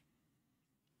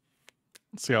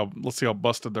 Let's see how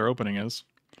busted their opening is.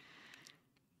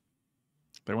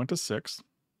 They went to 6.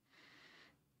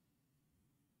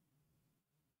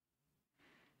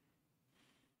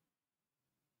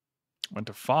 Went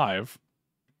to 5.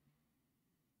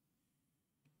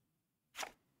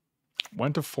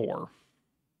 Went to 4.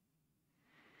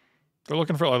 They're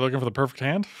looking for the perfect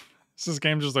hand. Is this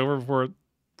game just over before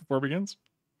it begins?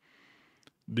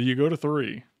 Do you go to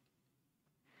 3?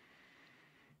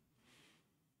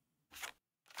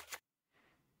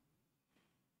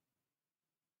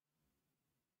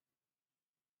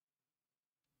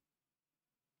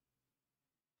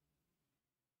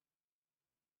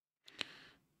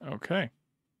 Okay.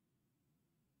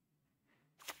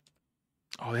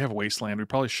 Oh, they have Wasteland. We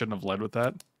probably shouldn't have led with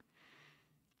that.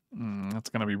 That's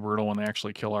going to be brutal when they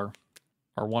actually kill our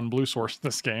one blue source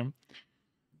this game.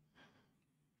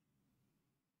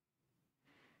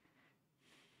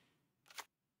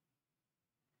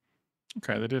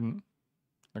 Okay, they didn't.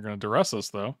 They're going to duress us,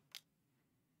 though.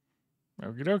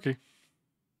 Okie dokie.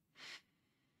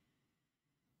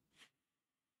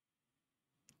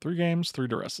 3 games, 3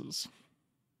 duresses.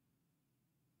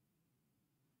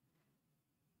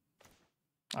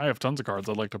 I have tons of cards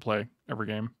I'd like to play every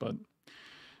game, but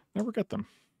never get them.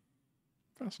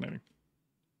 Fascinating.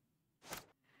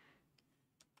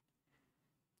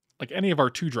 Like any of our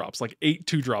 2-drops, like 8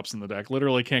 2-drops in the deck.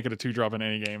 Literally can't get a 2-drop in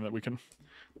any game that we can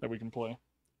play.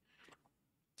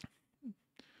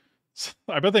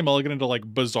 I bet they mulligan into like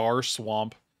Bizarre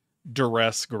Swamp,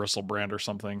 Duress, Gristlebrand or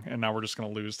something, and now we're just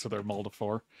going to lose to their mull to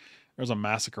 4. There's a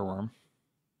Massacre Worm.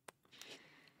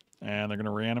 And they're going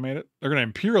to reanimate it. They're going to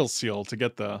Imperial Seal to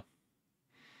get the...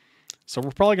 So we're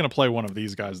probably going to play one of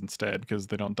these guys instead, because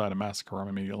they don't die to Massacre Worm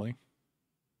immediately.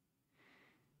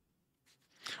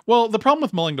 Well, the problem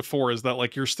with mulling to 4 is that,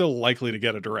 like, you're still likely to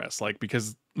get a Duress, like,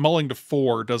 because mulling to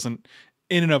 4 doesn't,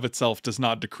 in and of itself, does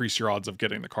not decrease your odds of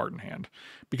getting the card in hand,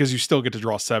 because you still get to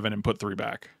draw 7 and put 3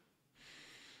 back.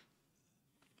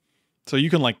 So you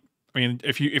can, like, I mean,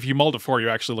 if you mull to 4, you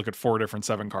actually look at 4 different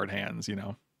 7-card hands, you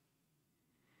know?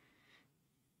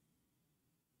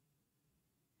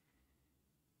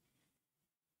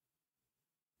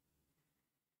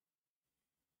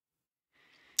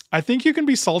 I think you can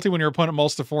be salty when your opponent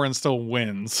mulls to 4 and still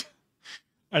wins.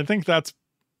 I think that's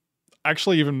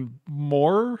actually even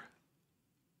more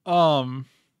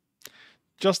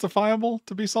justifiable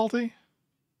to be salty.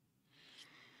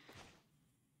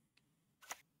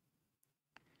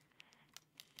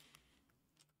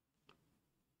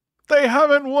 They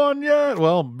haven't won yet.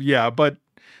 Well, yeah, but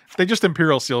they just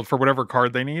Imperial Sealed for whatever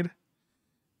card they need.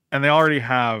 And they already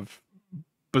have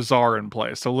Bizarre in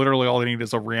play. So literally all they need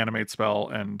is a reanimate spell,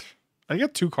 and I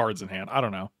get 2 cards in hand. I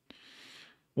don't know.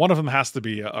 One of them has to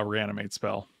be a reanimate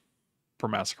spell for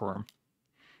Massacre Worm.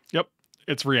 Yep,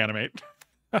 it's reanimate.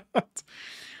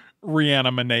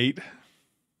 Reanimate.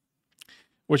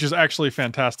 Which is actually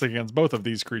fantastic against both of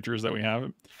these creatures that we have.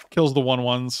 It kills the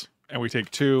 1/1s, and we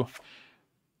take 2.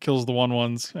 Kills the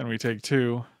 1/1s, and we take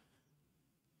 2.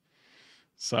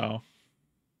 So...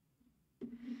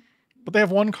 But they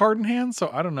have 1 card in hand, so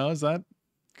I don't know. Is that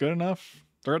good enough?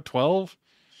 They're at 12.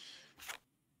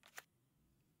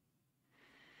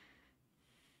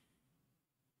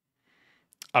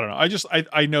 I don't know.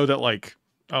 I know that, like,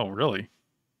 oh, really?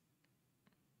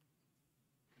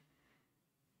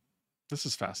 This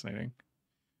is fascinating.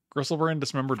 Gristlebrand,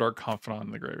 Dismember, Dark Confidant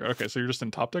in the graveyard. Okay, so you're just in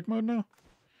top deck mode now?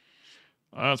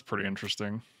 Oh, that's pretty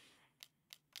interesting.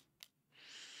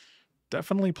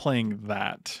 Definitely playing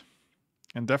that.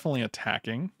 And definitely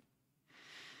attacking.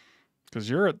 Because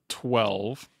you're at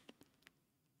 12.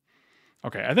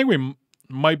 Okay, I think we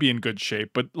might be in good shape.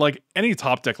 But, like, any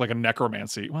top deck, like a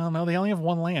Necromancy... Well, no, they only have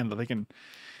 1 land that they can...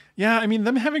 Yeah, I mean,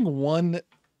 them having one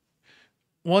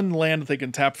land that they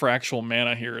can tap for actual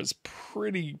mana here is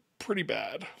pretty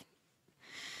bad.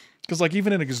 Because, like,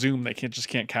 even in Exhume, they just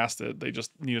can't cast it. They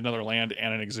just need another land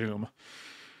and an Exhume.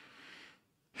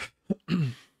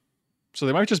 So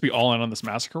they might just be all in on this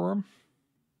Massacre Worm.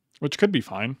 Which could be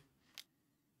fine.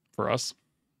 For us.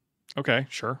 Okay,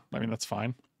 sure. I mean, that's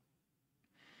fine.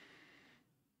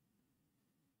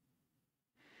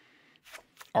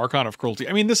 Archon of Cruelty.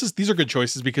 I mean, these are good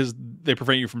choices because they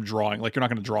prevent you from drawing. Like, you're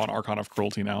not going to draw an Archon of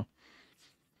Cruelty now.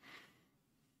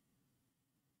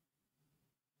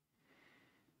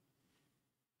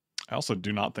 I also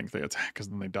do not think they attack because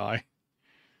then they die.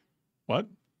 What?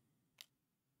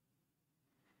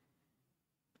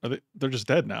 They're just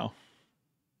dead now.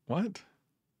 What?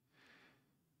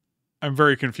 I'm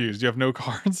very confused. You have no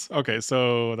cards? Okay,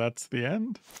 so that's the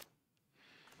end?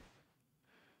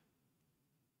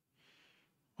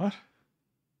 What?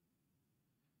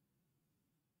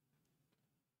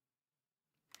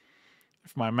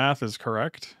 If my math is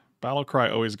correct,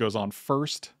 Battlecry always goes on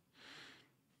first.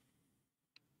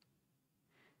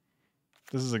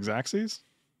 This is Xaxes?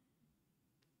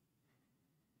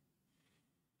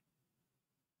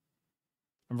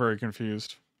 I'm very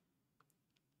confused.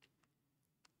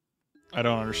 I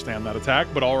don't understand that attack,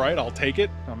 but all right, I'll take it.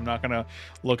 I'm not gonna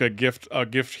look a gift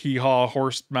hee-haw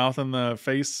horse mouth in the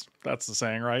face. That's the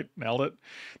saying, right? Nailed it.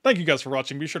 Thank you guys for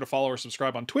watching. Be sure to follow or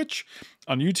subscribe on Twitch,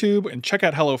 on YouTube, and check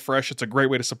out HelloFresh. It's a great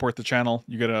way to support the channel.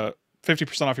 You get a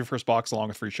 50% off your first box along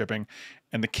with free shipping,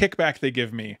 and the kickback they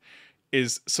give me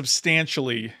is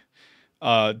substantially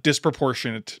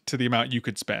disproportionate to the amount you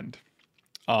could spend.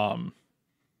 So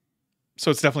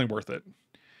it's definitely worth it.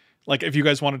 Like if you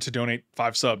guys wanted to donate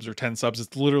 5 subs or 10 subs,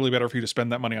 it's literally better for you to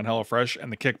spend that money on HelloFresh,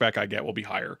 and the kickback I get will be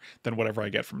higher than whatever I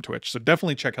get from Twitch. So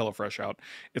definitely check HelloFresh out.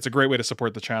 It's a great way to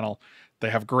support the channel. They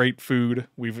have great food.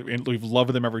 We've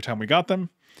loved them every time we got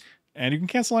them, and you can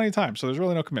cancel anytime. So there's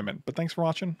really no commitment. But thanks for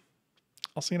watching.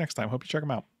 I'll see you next time. Hope you check them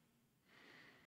out.